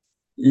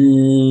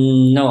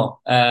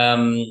 No,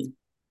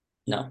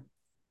 no.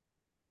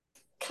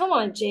 Come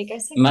on, Jake. I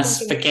said don't Más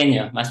give me.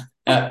 pequeño,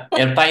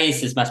 el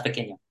país es más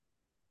pequeño.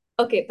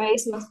 Ok,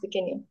 país más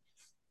pequeño.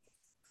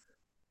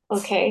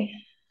 Ok.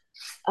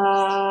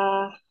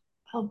 Uh,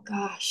 oh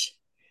gosh.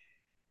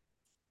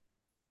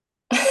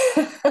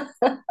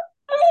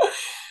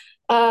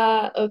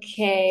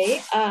 Okay.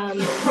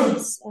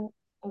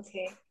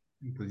 Okay.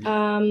 Pues,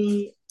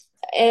 Um,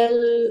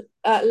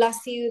 la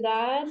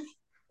ciudad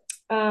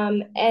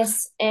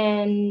es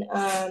en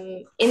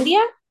India.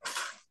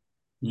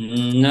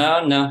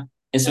 No, no.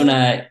 Es No.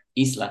 una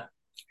isla.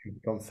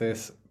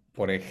 entonces,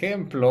 por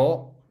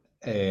ejemplo,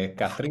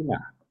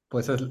 Katrina,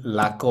 pues es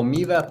la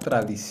comida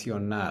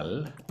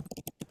tradicional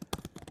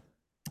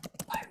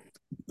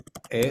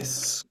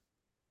es,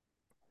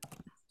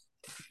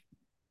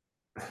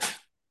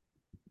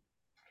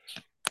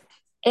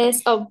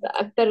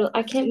 pero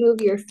I can't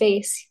move your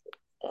face.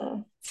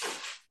 Uh,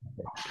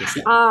 Aquí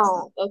está.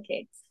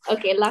 okay.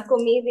 Okay, la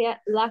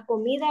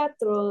comida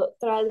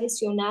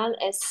tradicional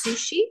es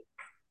sushi.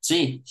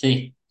 Sí,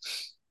 sí.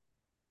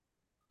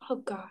 Oh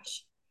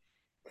gosh.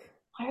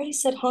 I already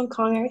said Hong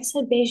Kong. I already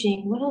said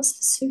Beijing. What else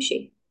is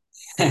sushi?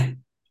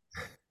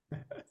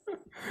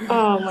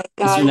 Oh my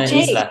Es God. una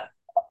Jake, isla.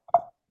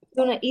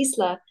 una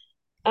isla.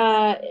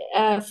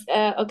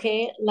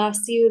 Okay, la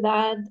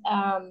ciudad.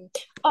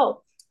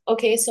 Oh,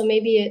 okay, so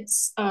maybe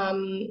it's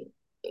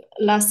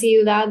la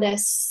ciudad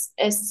es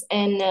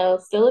en el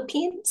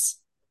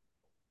Philippines.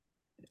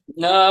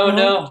 No, No.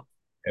 no.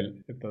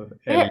 Entonces,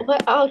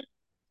 Oh,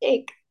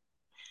 Jake,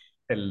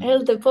 el,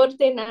 el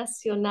deporte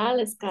nacional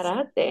es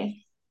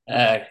karate.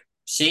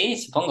 Sí,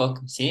 supongo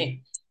que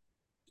sí.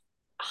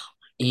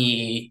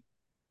 Y,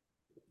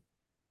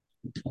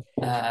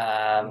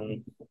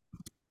 um,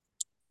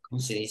 ¿cómo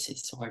se dice?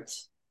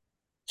 Swords.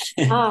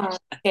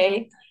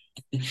 Okay.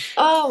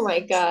 Oh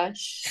my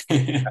gosh.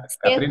 Siento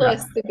Catrina,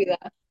 estúpida.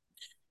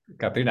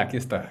 Catrina, aquí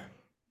está.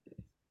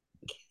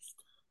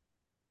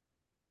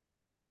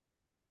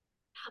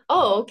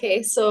 Oh,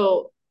 okay.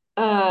 So,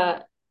 uh,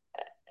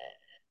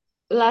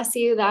 la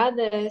ciudad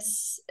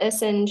es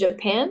en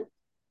Japan,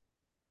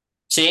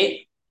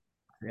 Sí,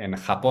 En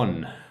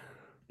Japón.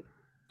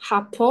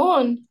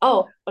 Japón.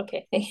 Oh,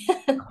 okay.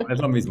 Es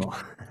lo mismo.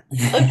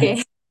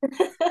 Okay.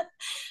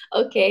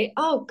 Okay.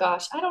 Oh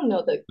gosh, I don't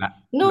know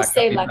no La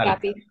sé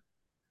capital.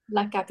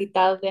 la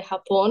capital de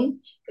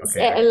Japón. Ok,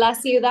 La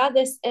ciudad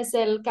es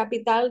el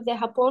capital de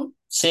Japón.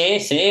 sí,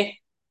 sí.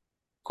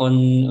 Con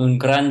un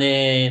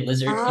grande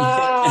lizard.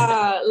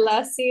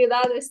 La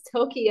ciudad es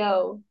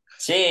Tokio.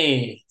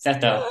 Sí,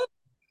 exacto.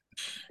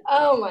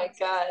 Oh my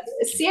God.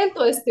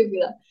 Siento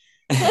estúpida.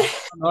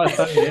 no,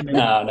 está bien.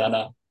 No, no,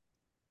 no.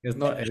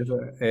 No,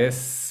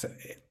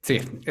 sí,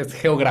 es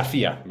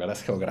geografía, ¿verdad?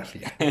 Es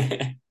geografía.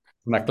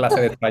 Una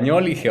clase de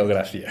español y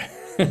geografía.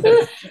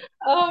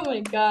 Oh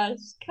my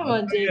gosh. Come No,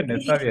 on, está bien,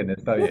 está Jake. bien,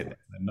 está bien.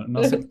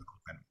 No se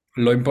preocupen.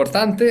 Lo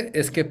importante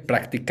es que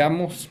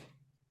practicamos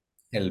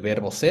el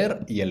verbo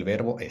ser y el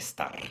verbo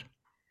estar.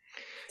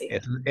 Sí.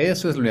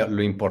 Eso es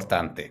lo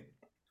importante.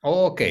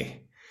 Ok,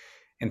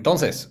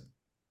 entonces,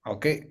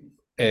 ok.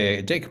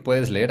 Jake,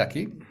 ¿puedes leer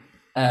aquí?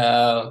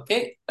 Ok.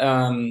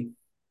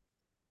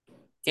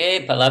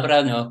 ¿Qué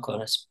palabra no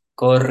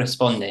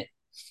corresponde?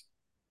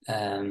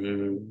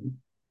 Um,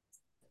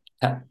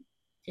 ta-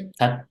 Sí,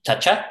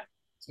 tacha.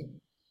 sí.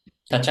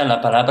 Tacha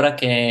la palabra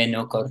que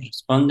no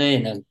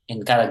corresponde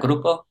en cada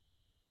grupo.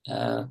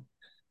 Ah,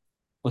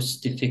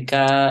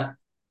 justifica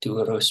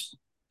tu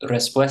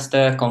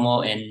respuesta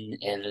como en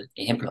el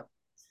ejemplo.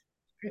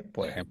 Sí,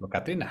 por ejemplo,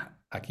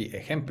 Katrina, aquí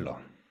ejemplo.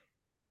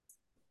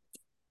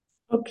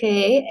 Ok,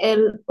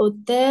 el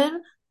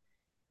hotel,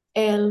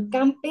 el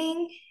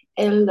camping,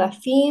 el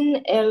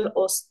delfín, el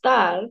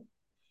hostal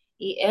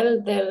y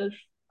el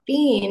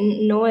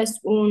delfín no es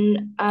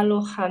un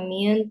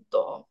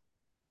alojamiento.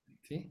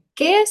 ¿Sí?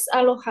 ¿Qué es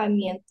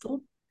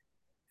alojamiento?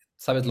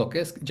 ¿Sabes lo que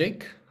es,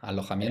 Jake?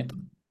 Alojamiento.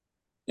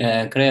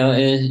 Creo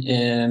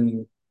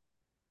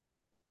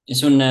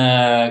es un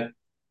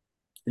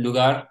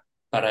lugar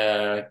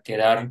para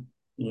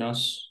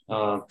quedarnos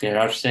o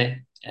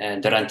quedarse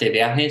durante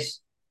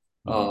viajes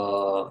Ujú.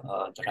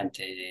 o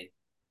durante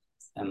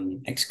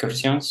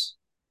excursiones,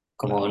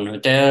 como Claro, un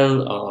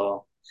hotel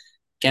o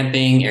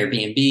camping,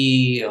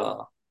 Airbnb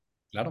o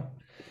claro.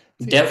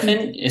 Sí,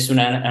 delfin es un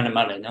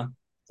animal, ¿no?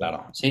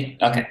 claro. Sí,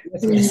 okay.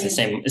 It's the Mm.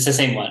 same. It's the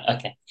same one.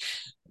 Okay.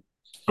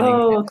 En inglés,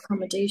 Oh,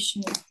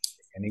 accommodation.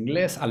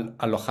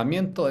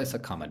 alojamiento es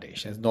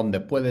accommodation, es donde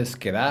puedes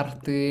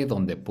quedarte,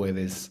 donde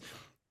puedes,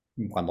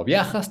 cuando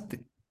viajas,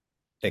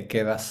 te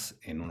quedas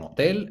en un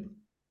hotel.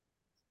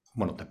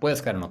 Bueno, te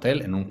puedes quedar en un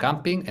hotel, en un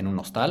camping, en un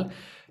hostal,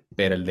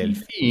 pero el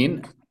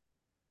delfín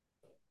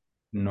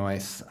no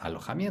es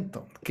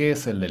alojamiento. ¿Qué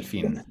es el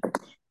delfín?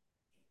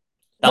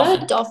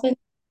 What a Dolphin. dolphin.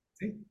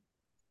 Sí,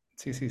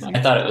 sí, sí, I sí.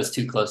 thought it was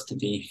too close to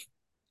be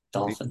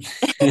Sí, dolphin.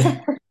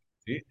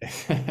 sí.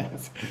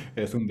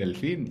 Es un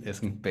delfín,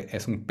 es un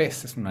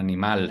pez, es un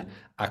animal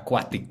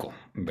acuático,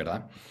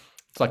 ¿verdad?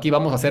 Entonces aquí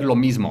vamos a hacer lo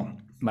mismo.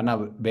 Van a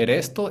ver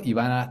esto y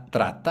van a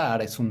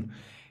tratar, es un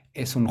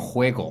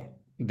juego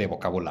de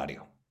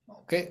vocabulario.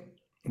 ¿Ok?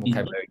 Ujú.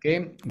 Vocabulary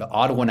game, the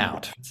odd one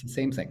out. It's the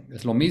same thing.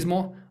 Es lo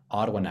mismo,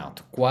 odd one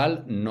out.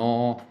 ¿Cuál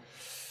no?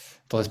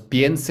 Entonces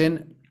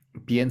piensen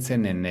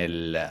en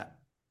el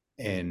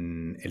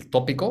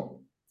tópico.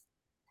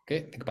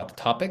 Okay, think about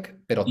the topic,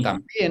 pero Ujú.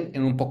 también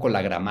en un poco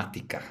la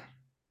gramática.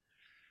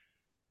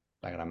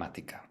 La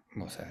gramática,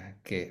 o sea,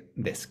 que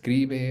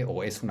describe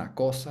o es una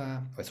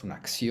cosa o es una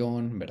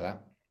acción,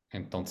 ¿verdad?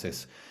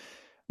 Entonces,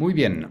 muy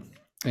bien.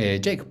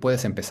 Jake,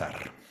 puedes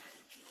empezar.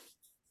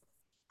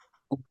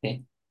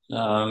 Okay.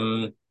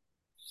 Um,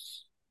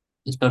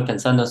 Estoy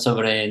pensando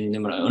sobre el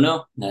número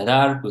uno,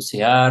 nadar,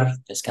 bucear,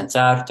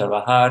 descansar,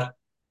 trabajar.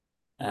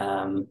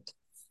 Um,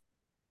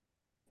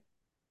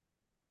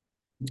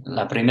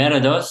 la primera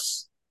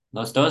dos,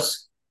 los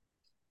dos,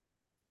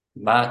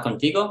 va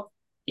contigo.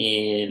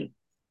 Y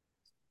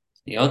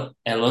Y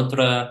el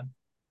otro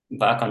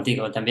va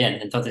contigo también.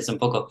 Entonces, un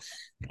poco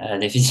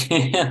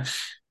difícil.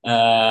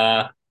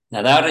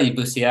 Nadar y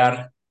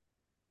bucear,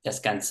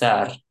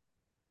 descansar,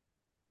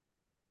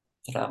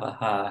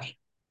 trabajar.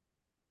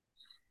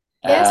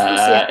 ¿Qué es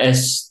bucear?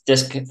 Es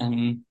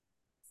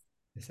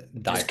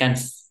Dive.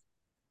 descans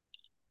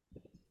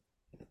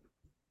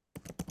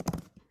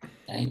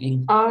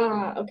diving.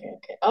 Ah, ok,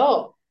 ok.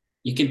 Oh.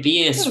 You could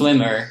be a Hmm.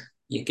 swimmer,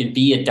 you could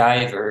be a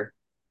diver,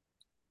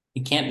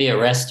 you can't be a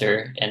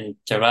rester, and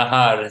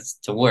trabajar is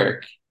to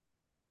work.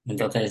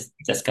 Entonces,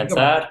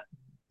 descansar.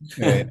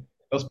 Eh,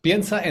 entonces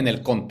piensa en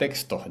el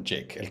contexto,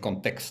 Jake, el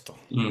contexto.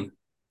 Mm,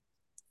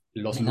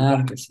 Los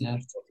nadar, lugares, bucear,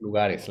 los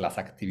lugares, las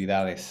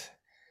actividades,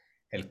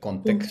 el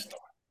Mm. contexto.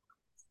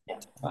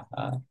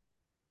 trabajar.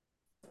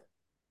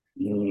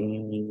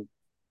 Mm,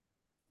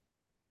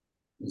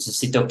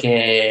 necesito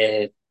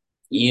que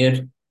ir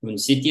a un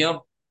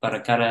sitio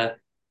para cada,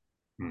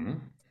 Ujú.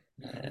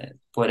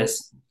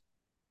 puedes,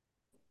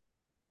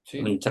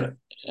 Sí,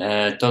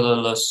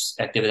 todas las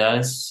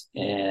actividades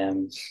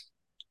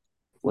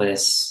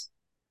puedes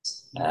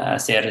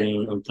hacer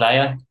en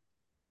playa,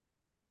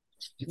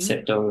 mm,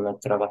 excepto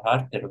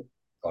trabajar, pero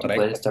tú correcto.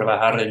 puedes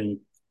trabajar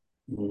en-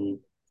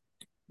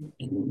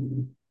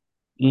 en-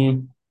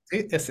 mm,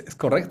 Sí, es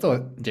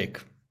correcto,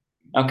 Jake.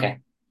 ok,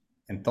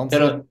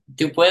 Entonces, pero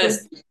tú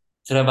puedes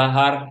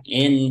trabajar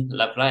en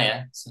la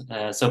playa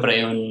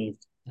sobre un,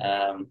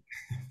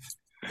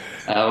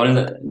 what is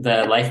it,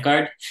 the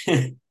lifeguard.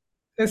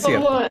 es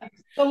cierto. Como,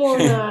 como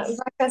una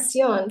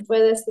vacación.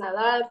 Puedes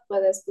nadar,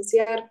 puedes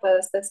bucear,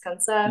 puedes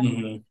descansar.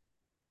 Ujú.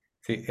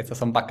 Sí, estas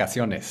son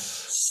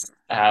vacaciones.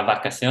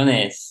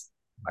 Vacaciones.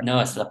 Vac-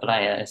 No es la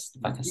playa, es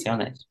y-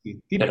 vacaciones.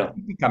 y Pero,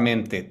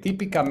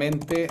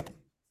 típicamente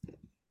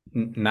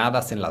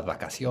nadas en las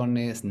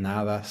vacaciones,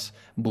 nadas,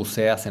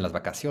 buceas en las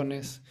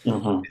vacaciones,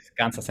 ujú.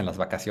 descansas en las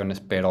vacaciones,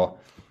 pero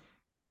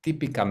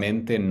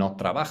típicamente no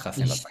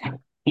trabajas en las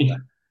vacaciones.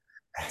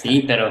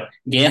 Sí, pero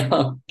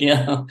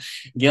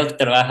Gil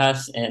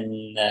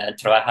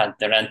trabaja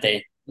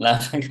durante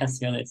las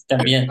vacaciones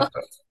también.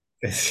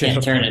 Es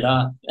Can't cierto, turn it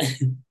off.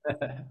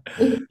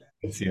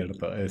 es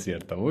cierto, es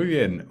cierto. Muy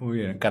bien, muy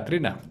bien.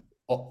 Katrina,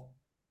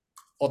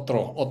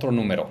 otro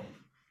número.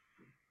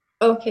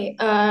 Ok,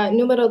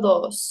 número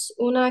dos,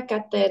 una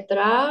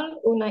catedral,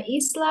 una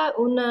isla,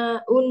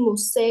 un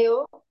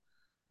museo,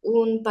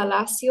 un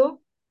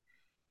palacio.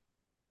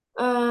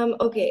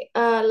 Ok,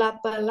 la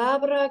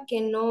palabra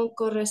que no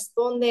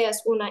corresponde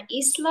es una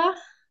isla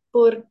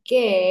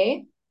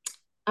porque,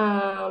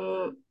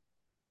 am,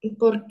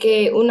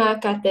 porque una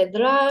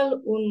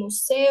catedral, un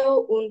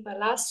museo, un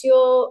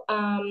palacio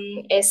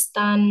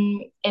están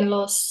en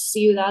las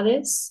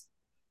ciudades,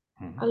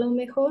 Ujú. a lo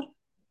mejor.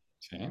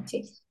 Sí,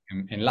 Sí,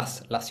 en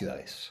las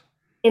ciudades.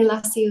 en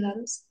las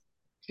ciudades.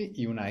 Sí,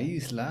 y una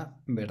isla,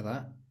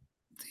 ¿verdad?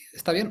 Sí,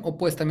 está bien. O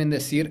puedes también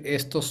decir,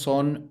 estos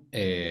son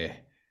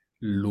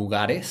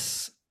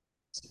lugares,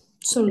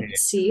 Sí,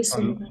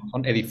 son lugares.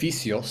 son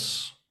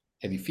edificios,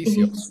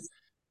 Ujú, edificios,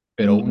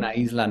 pero ujú, una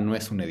isla no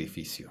es un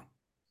edificio,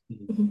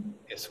 ujú.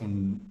 es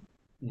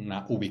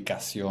una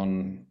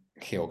ubicación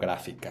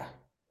geográfica,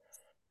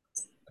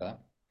 ¿verdad?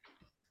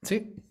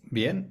 Sí,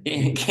 bien,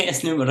 ¿Qué, bien. qué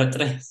es número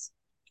tres?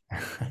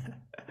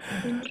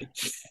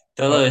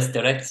 Todo Oh, es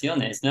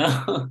direcciones,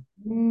 ¿no?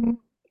 mm,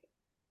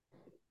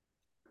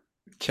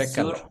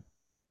 chécalo. Sur,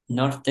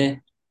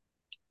 norte,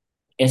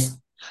 es.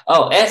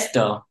 Oh,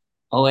 esto.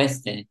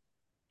 Oeste.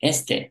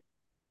 Este.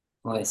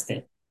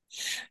 Oeste.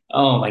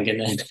 Oh my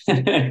goodness.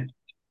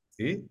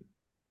 Sí,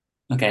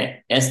 Ok,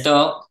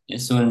 esto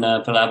es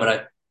una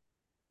palabra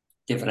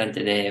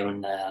diferente de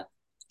una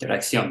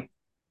dirección.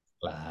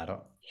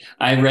 claro.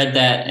 I read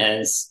that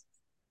as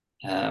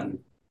um,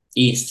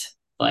 east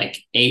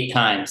like 8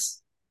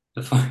 times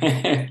before.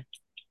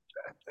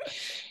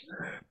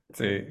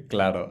 Sí,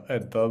 claro.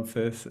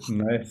 Entonces,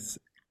 no es,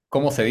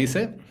 ¿cómo se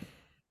dice?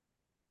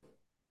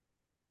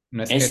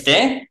 No es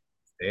Este.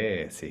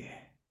 sí.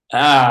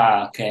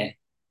 Ah, ok.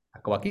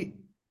 Como aquí,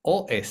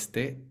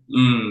 oeste,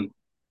 Mm,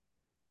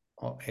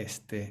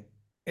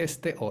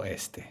 oeste,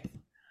 oeste.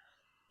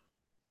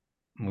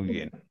 Muy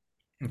bien.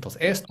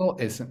 Entonces, esto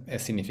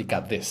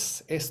significa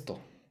this, esto.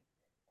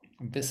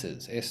 This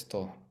is,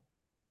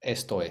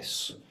 esto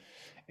es.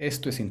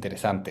 Esto es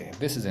interesante.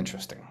 This is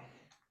interesting.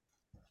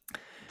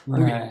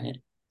 Muy bien,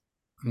 right.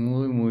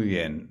 muy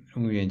bien.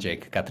 Muy bien,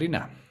 Jake.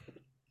 Katrina,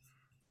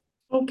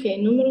 Ok,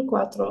 número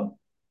cuatro.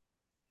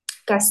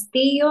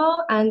 Castillo,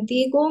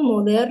 antiguo,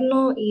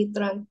 moderno y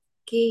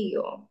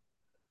tranquilo.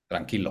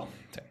 tranquilo.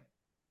 Sí.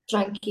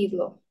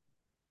 Tranquilo.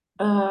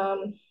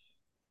 Um,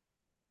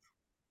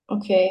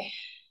 ok.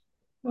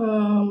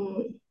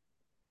 Um,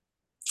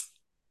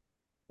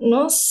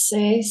 no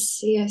sé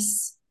si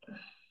es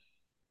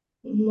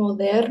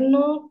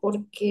moderno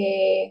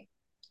porque,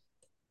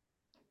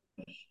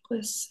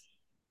 pues,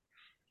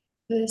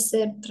 puede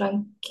ser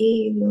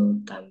tranquilo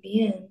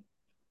también.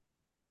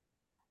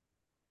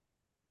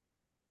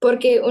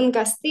 Porque un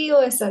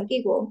castillo es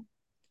antiguo,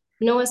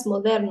 no es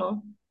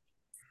moderno.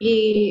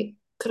 Y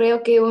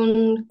creo que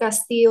un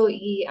castillo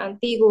y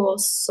antiguo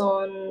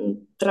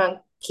son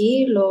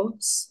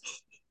tranquilos.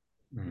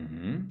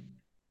 Ujú.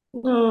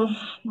 No,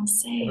 no Entonces,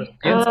 sé.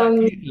 piensa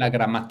aquí la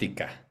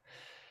gramática.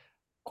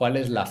 ¿Cuál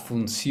es la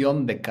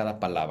función de cada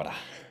palabra?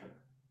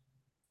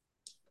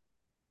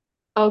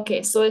 Ok,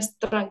 eso es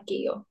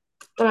tranquilo.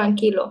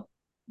 Tranquilo.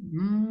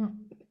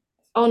 Mm,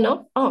 Oh,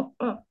 no. Oh,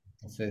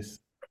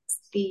 Entonces,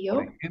 por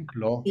castillo.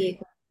 ejemplo, Y,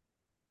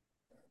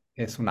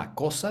 ¿es una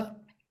cosa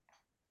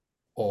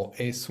o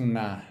es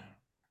una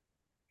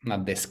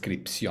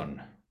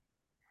descripción?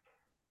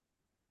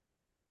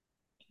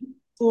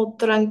 oh,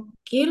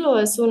 tranquilo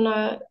es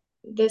una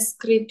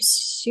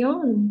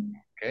descripción.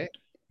 ¿Ok?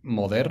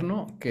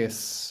 Moderno, que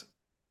es...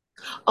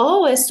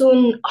 Oh, es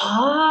un...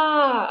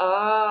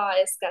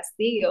 es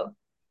castillo.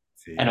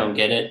 I Sí, don't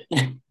get it.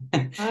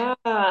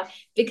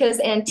 Because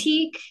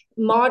antique,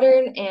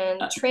 modern,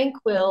 and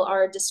tranquil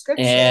are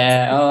descriptions.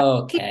 Yeah,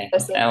 okay.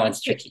 Yes, That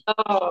one's tricky.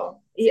 oh,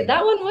 yeah, sí.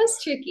 that one was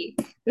tricky.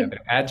 Yeah,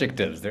 they're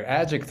adjectives. They're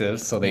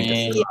adjectives, so they Yeah.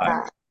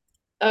 describe.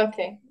 Yeah.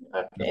 Okay,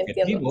 Y okay,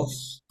 entiendo.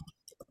 objetivos,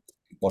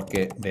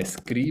 porque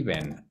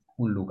describen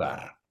un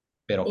lugar.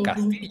 Pero Ujú.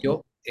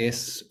 castillo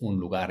es un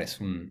lugar, es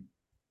un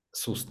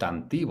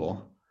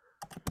sustantivo.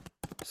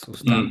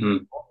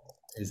 Mm-hmm. Sustantivo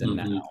is a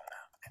noun. Mm-hmm.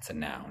 It's a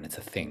noun. It's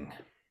a thing.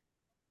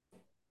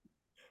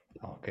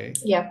 Ok.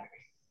 Yeah,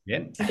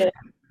 Bien. I get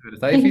Pero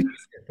está difícil.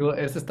 it.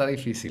 Este está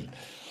difícil.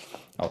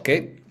 Ok.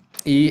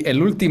 Y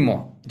el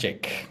último,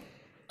 Jake.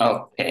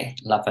 Okay.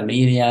 La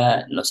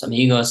familia, los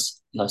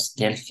amigos, los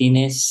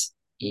delfines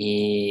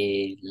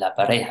y la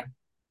pareja.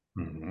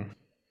 Ujú.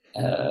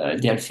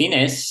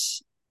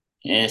 Delfines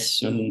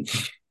es un,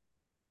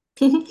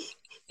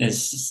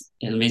 es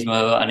el mismo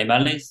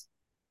animales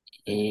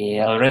y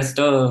el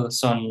resto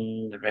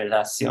son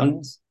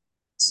relaciones.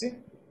 Sí.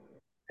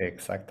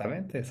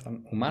 Exactamente.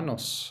 Son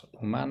humanos.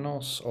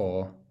 Humanos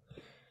o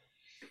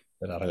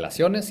de las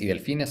relaciones y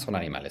delfines son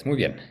animales. Muy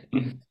bien.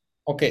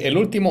 Ok, el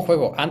último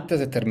juego. Antes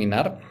de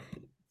terminar,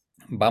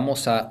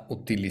 vamos a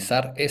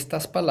utilizar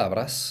estas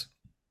palabras.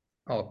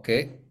 Ok.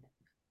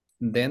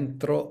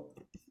 Dentro,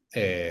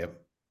 eh,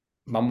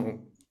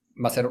 vamos,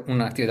 va a ser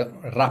una actividad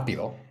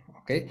rápido,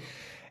 ¿ok?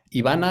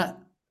 Y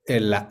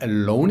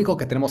lo único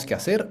que tenemos que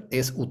hacer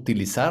es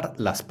utilizar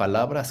las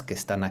palabras que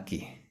están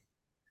aquí,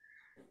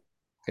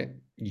 ¿ok?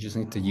 You just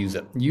need to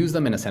use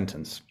them in a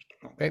sentence,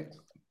 ¿ok?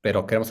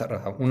 Pero queremos hacer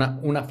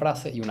una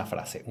frase y una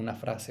frase, una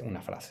frase,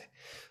 una frase.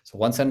 So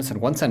one sentence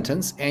and one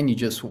sentence, and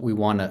we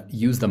want to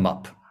use them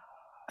up,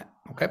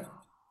 ¿ok?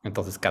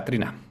 Entonces,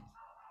 Katrina,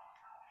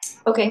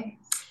 Okay.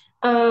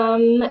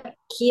 Um,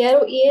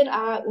 quiero ir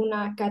a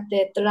una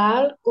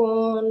catedral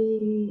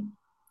con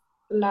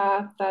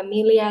la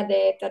familia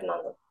de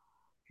Fernando.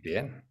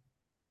 bien,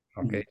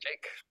 ok,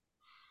 Jake,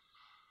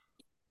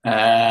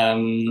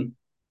 Um,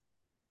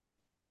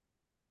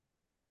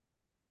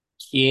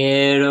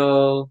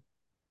 quiero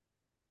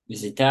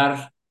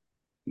visitar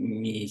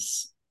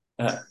mis...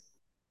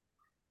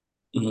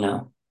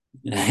 no.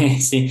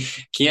 Sí,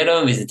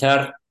 quiero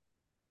visitar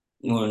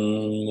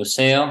un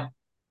museo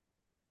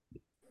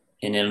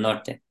en el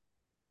norte.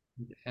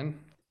 bien,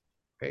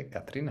 ok,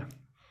 Katrina,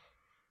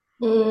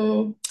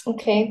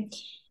 Okay.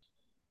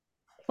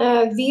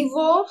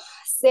 Vivo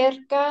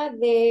cerca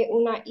de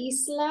una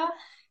isla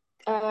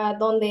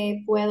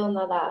donde puedo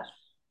nadar.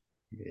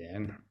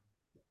 bien.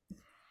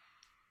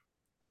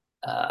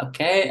 Ok.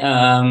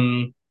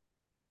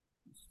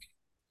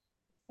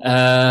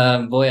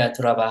 Voy a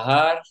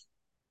trabajar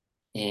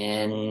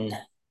en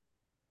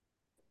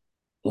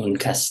un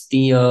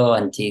castillo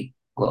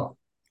antiguo.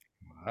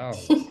 Wow.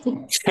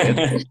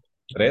 Tres,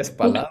 tres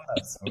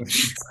palabras.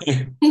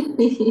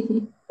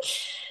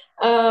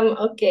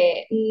 Ok,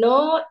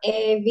 no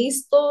he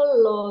visto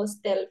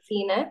los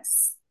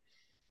delfines,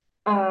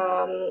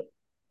 um,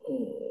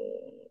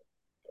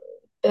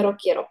 pero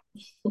quiero.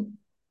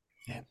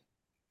 Bien,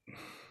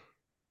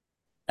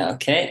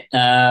 Ok.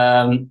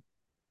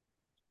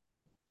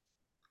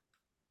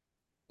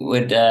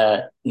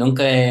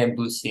 Nunca he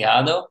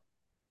buceado.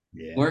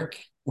 bien, Work.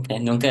 Okay.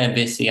 Nunca he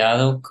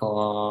buceado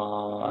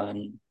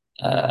con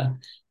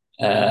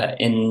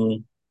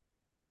en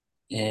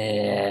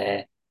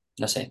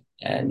no sé,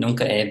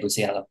 nunca he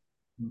buceado.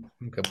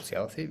 nunca he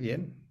buceado, sí,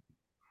 bien.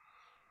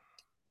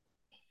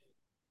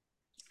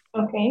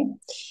 Ok.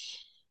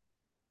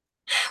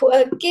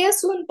 ¿Qué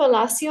es un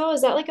palacio?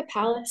 Is that like a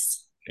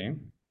palace? Sí,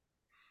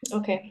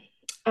 Okay.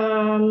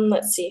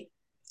 Let's see.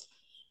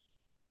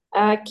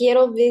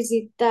 Quiero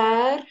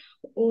visitar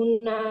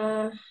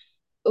una,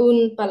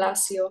 un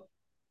palacio.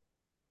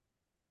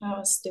 I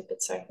was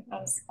stupid, sorry.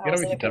 I quiero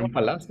was in a good visitar un one.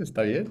 palacio,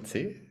 está bien,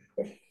 sí,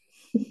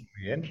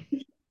 muy bien.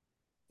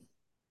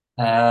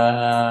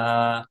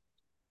 Ah,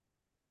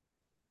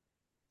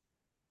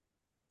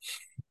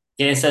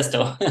 ¿Qué es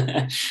esto?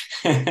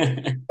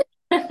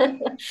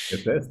 ¿Qué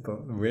es esto?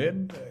 Muy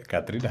bien,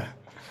 Katrina.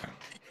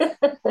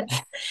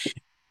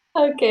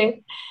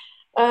 Okay.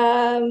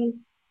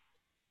 Um,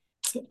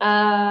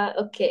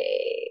 ok.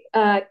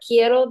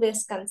 Quiero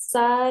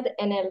descansar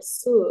en el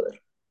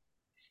sur.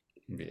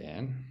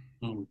 Bien,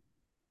 Mm.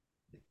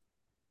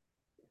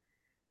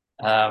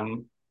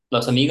 Am,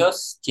 los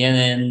amigos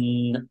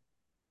tienen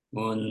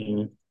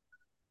un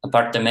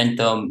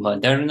apartamento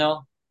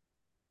moderno.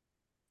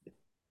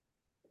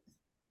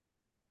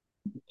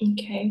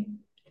 Okay.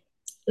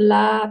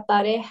 La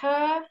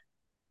pareja,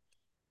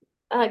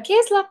 ¿qué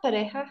es la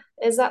pareja?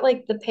 Is that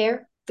like the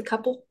pair, the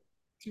couple?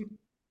 Sí.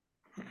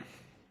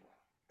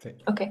 Sí.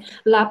 Okay.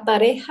 La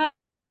pareja,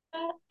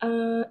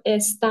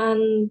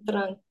 están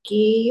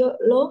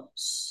tranquilos,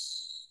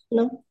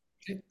 ¿no?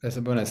 Sí.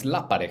 Bueno, es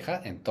la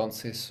pareja,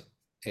 entonces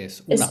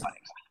es una Es,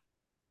 pareja.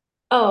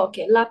 oh, ok.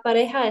 La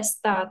pareja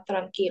está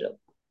tranquilo.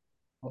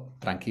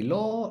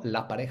 Tranquilo,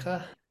 la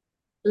pareja.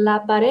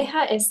 La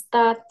pareja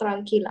está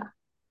tranquila.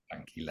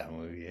 Tranquila,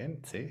 muy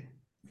bien, sí.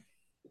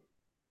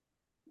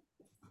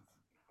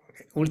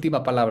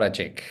 Última palabra,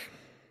 Jake.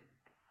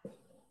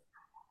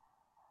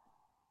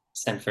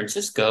 San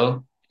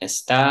Francisco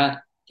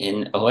está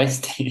en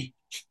oeste.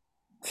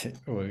 Sí,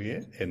 muy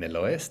bien, en el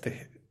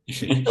oeste.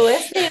 Sí,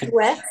 Oeste es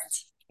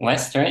west.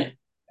 West, right?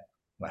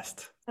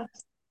 west.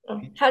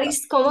 Oh, how do you,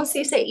 ¿cómo se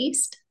dice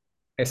east?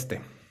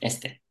 Este.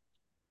 Este.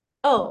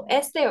 Oh,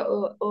 este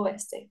o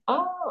oeste.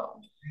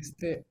 Oh.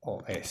 Este,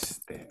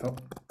 oeste.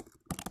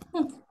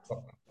 Hmm.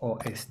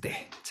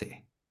 Oeste, sí.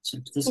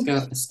 San Francisco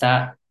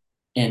está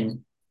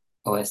en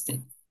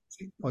oeste.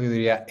 Sí. O yo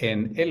diría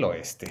en el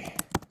oeste.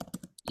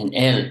 En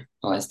el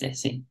oeste,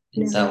 sí.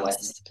 In No, the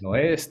oeste. El west.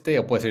 oeste,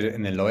 o puede ser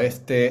en el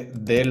oeste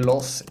de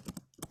los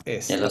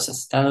De estados los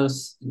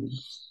Estados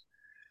Unidos.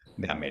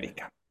 de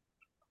América.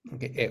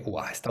 Ok,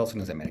 Estados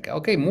Unidos de América.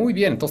 Ok, muy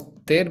bien. Entonces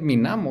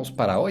terminamos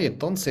para hoy.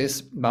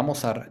 Entonces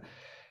vamos a...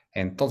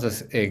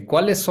 Entonces,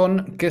 ¿cuáles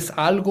son, qué es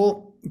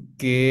algo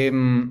que,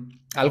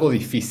 algo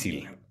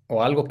difícil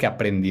o algo que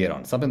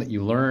aprendieron? Something that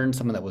you learned,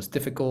 something that was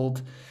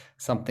difficult,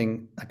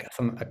 something, like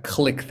a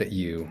click that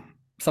you,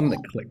 something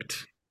that clicked.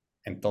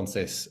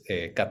 Entonces,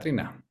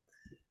 Katrina.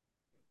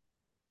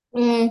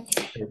 Mm,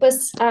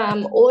 pues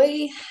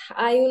hoy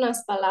hay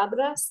unas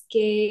palabras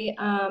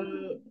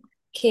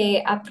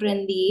que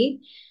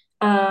aprendí.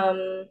 Am,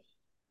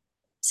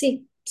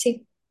 sí,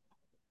 sí.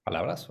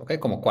 Palabras, ¿ok?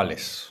 ¿Como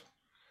cuáles?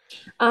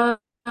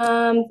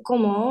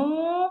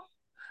 Como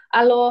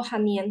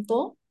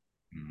alojamiento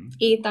Mm,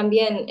 y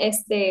también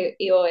este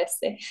y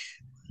oeste.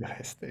 ya,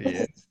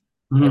 bien.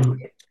 Ok, Mm.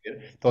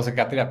 bien. Entonces,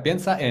 Katrina,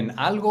 piensa en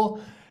algo,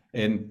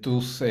 en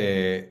tus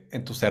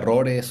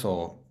errores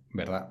o,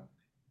 ¿verdad?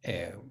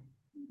 Eh,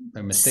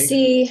 mistakes.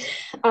 Sí,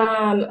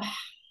 am,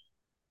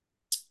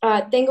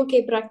 tengo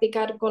que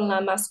practicar con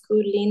la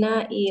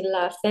masculina y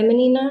la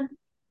femenina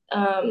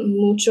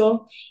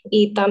mucho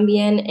y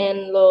también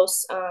en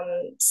los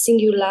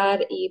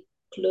singular y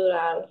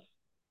plural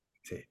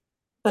Sí,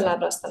 sí,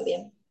 palabras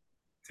también.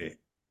 sí,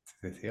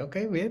 sí, sí, ok,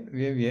 bien,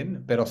 bien,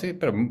 bien, pero sí,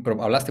 pero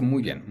hablaste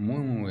muy bien, muy,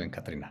 muy bien,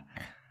 Katrina.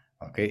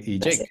 Ok, y Jake,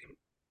 Gracias.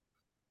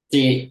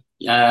 Sí,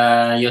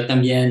 yo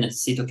también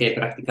necesito que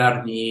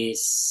practicar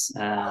mis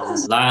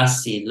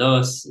las y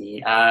los y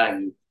y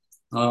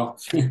oh.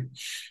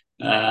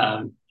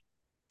 Ah,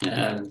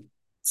 ah,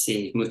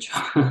 sí, mucho.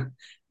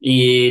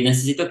 Y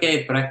necesito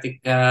que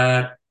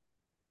practicar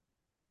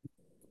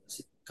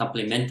sí,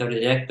 complemento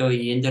directo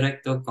y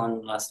indirecto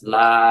con las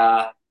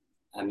la,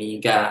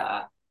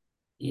 amiga,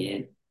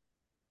 y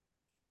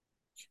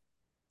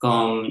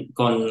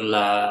con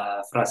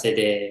la frase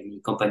de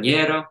mi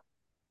compañero.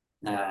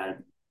 ah,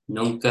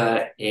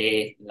 nunca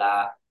he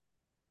la,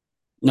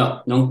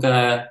 no,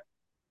 nunca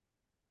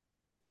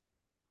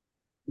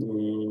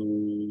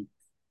mm,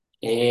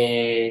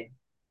 he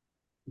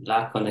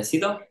la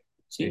conocido,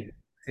 sí, ¿sí?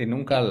 sí,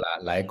 nunca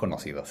la he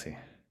conocido, sí,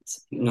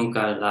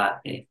 Nunca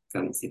la he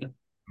conocido.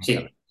 nunca Sí.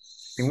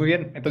 sí, muy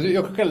bien. Entonces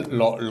yo creo que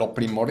lo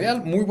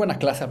primordial, muy buena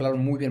clase,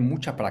 hablaron muy bien,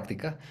 mucha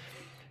práctica.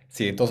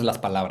 Sí, entonces las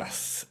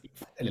palabras,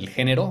 el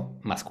género,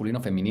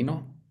 masculino,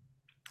 femenino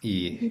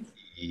y,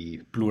 y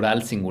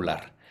plural,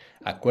 singular.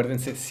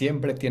 Acuérdense,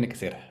 siempre tiene que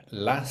ser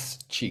las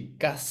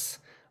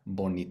chicas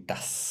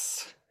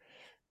bonitas.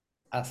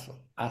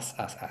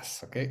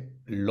 ¿Ok?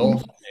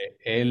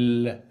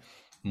 El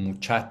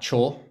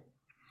muchacho,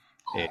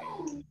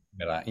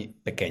 ¿verdad?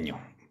 Pequeño,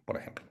 por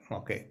ejemplo,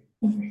 ¿ok?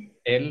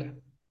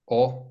 El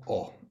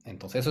o.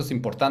 Entonces, eso es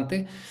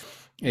importante.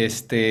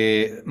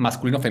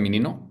 Masculino,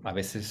 femenino, a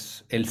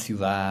veces el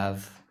ciudad,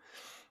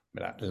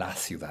 ¿verdad? La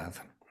ciudad.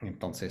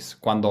 Entonces,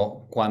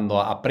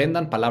 cuando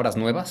aprendan palabras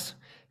nuevas,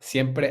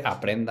 siempre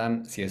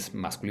aprendan si es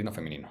masculino o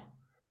femenino.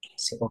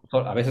 Sí,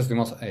 A veces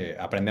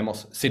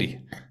aprendemos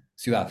city,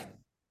 ciudad,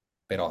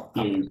 pero Mm,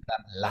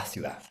 aprendan la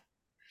ciudad.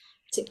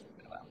 sí,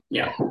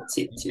 ya,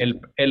 sí, sí.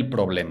 El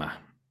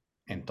problema.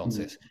 Mm,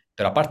 Entonces,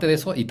 pero aparte de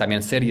eso, y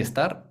también ser y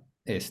estar,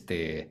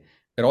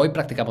 pero hoy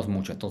practicamos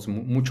mucho, entonces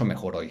mucho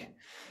mejor hoy.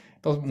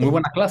 Entonces, muy sí.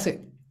 buena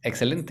clase,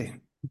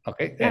 excelente.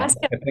 Ok, entonces,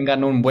 Gracias. que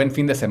tengan un buen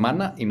fin de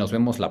semana y nos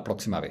vemos la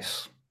próxima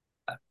vez.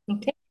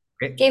 Ok.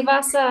 Ok, ¿Qué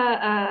vas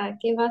a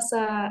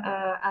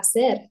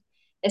hacer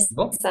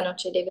 ¿no? esta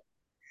noche, David?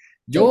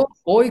 Yo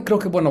Sí. hoy creo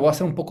que, bueno, voy a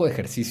hacer un poco de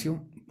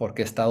ejercicio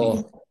porque he estado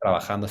Ujú.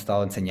 trabajando, he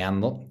estado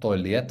enseñando todo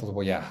el día, entonces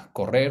voy a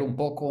correr un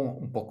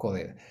poco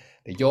de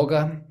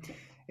yoga.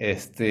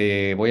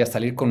 Voy a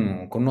salir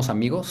con unos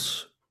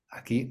amigos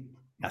aquí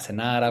a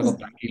cenar, algo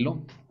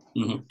tranquilo.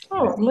 Ujú.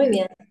 Oh, muy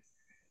bien.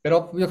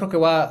 Pero yo creo que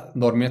voy a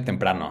dormir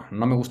temprano.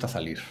 No me gusta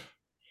salir.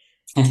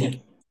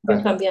 Sí, O yo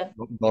sea, también.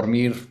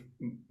 dormir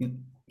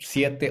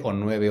 7 o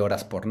 9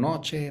 horas por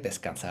noche,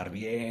 descansar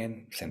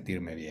bien,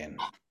 sentirme bien.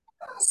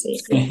 Sí,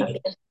 yo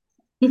también.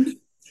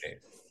 Sí.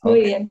 Muy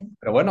Ok. bien.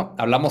 Pero bueno,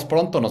 hablamos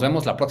pronto. Nos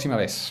vemos la próxima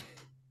vez.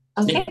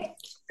 Ok, Sí,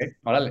 Ok,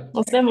 órale.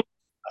 nos vemos.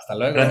 Hasta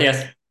luego. gracias.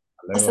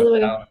 Hasta Hasta luego.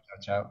 luego. Chao, chao,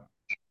 chao.